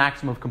 Hence the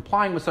maxim of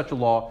complying with such a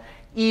law,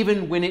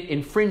 even when it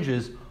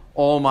infringes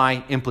all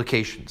my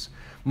implications.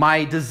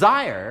 My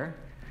desire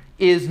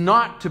is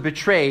not to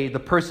betray the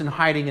person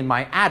hiding in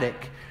my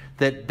attic,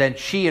 that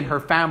she and her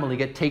family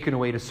get taken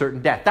away to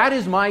certain death. That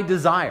is my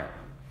desire.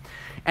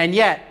 And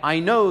yet, I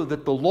know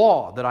that the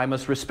law that I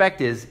must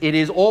respect is, it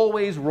is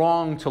always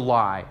wrong to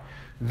lie.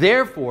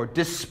 Therefore,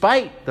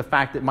 despite the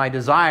fact that my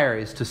desire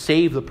is to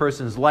save the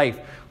person's life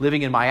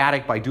living in my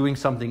attic by doing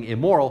something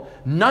immoral,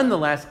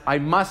 nonetheless, I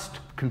must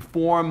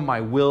conform my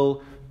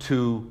will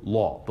to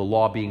law. The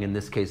law being, in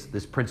this case,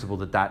 this principle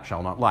that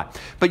shall not lie.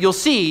 But you'll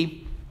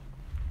see,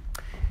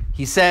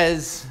 he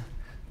says,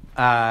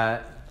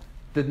 the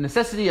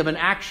necessity of an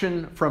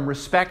action from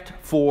respect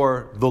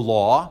for the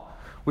law,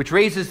 which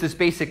raises this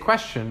basic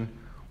question: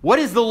 what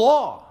is the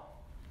law?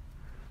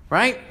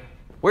 Right?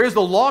 Where is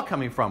the law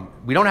coming from?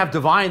 We don't have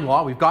divine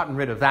law. We've gotten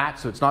rid of that,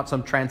 so it's not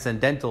some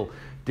transcendental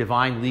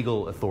divine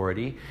legal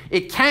authority.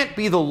 It can't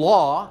be the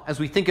law, as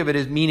we think of it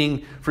as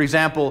meaning, for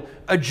example,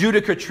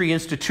 adjudicatory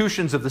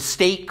institutions of the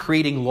state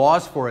creating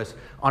laws for us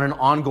on an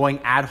ongoing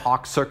ad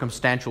hoc,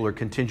 circumstantial, or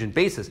contingent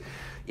basis.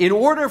 In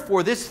order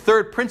for this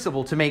third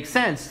principle to make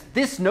sense,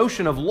 this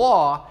notion of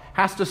law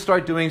has to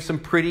start doing some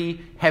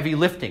pretty heavy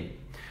lifting,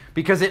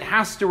 because it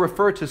has to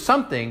refer to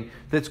something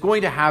that's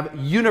going to have a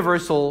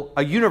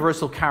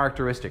universal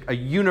characteristic, a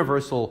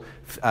universal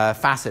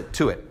facet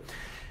to it.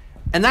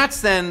 And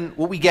that's then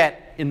what we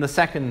get in the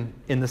second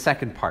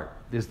part.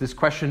 There's this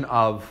question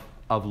of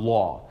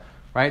law,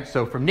 right?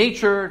 So from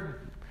nature,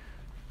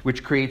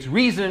 which creates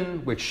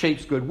reason, which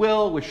shapes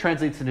goodwill, which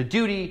translates into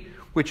duty,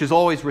 which is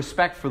always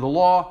respect for the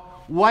law.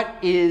 What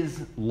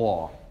is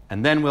law?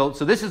 And then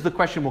so this is the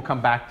question we'll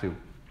come back to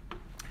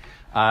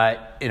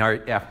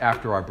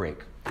after our break.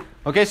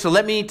 Okay, so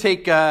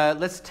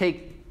let's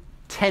take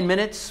 10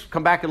 minutes,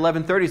 come back at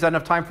 11:30. Is that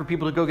enough time for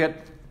people to go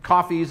get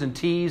coffees and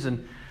teas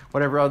and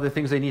whatever other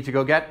things they need to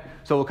go get?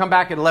 So we'll come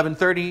back at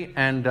 11:30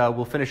 and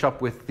we'll finish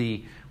up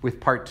with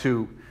part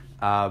 2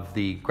 of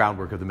the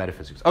groundwork of the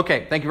metaphysics.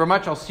 Okay, thank you very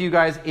much. I'll see you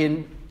guys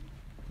in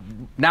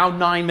now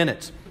 9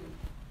 minutes.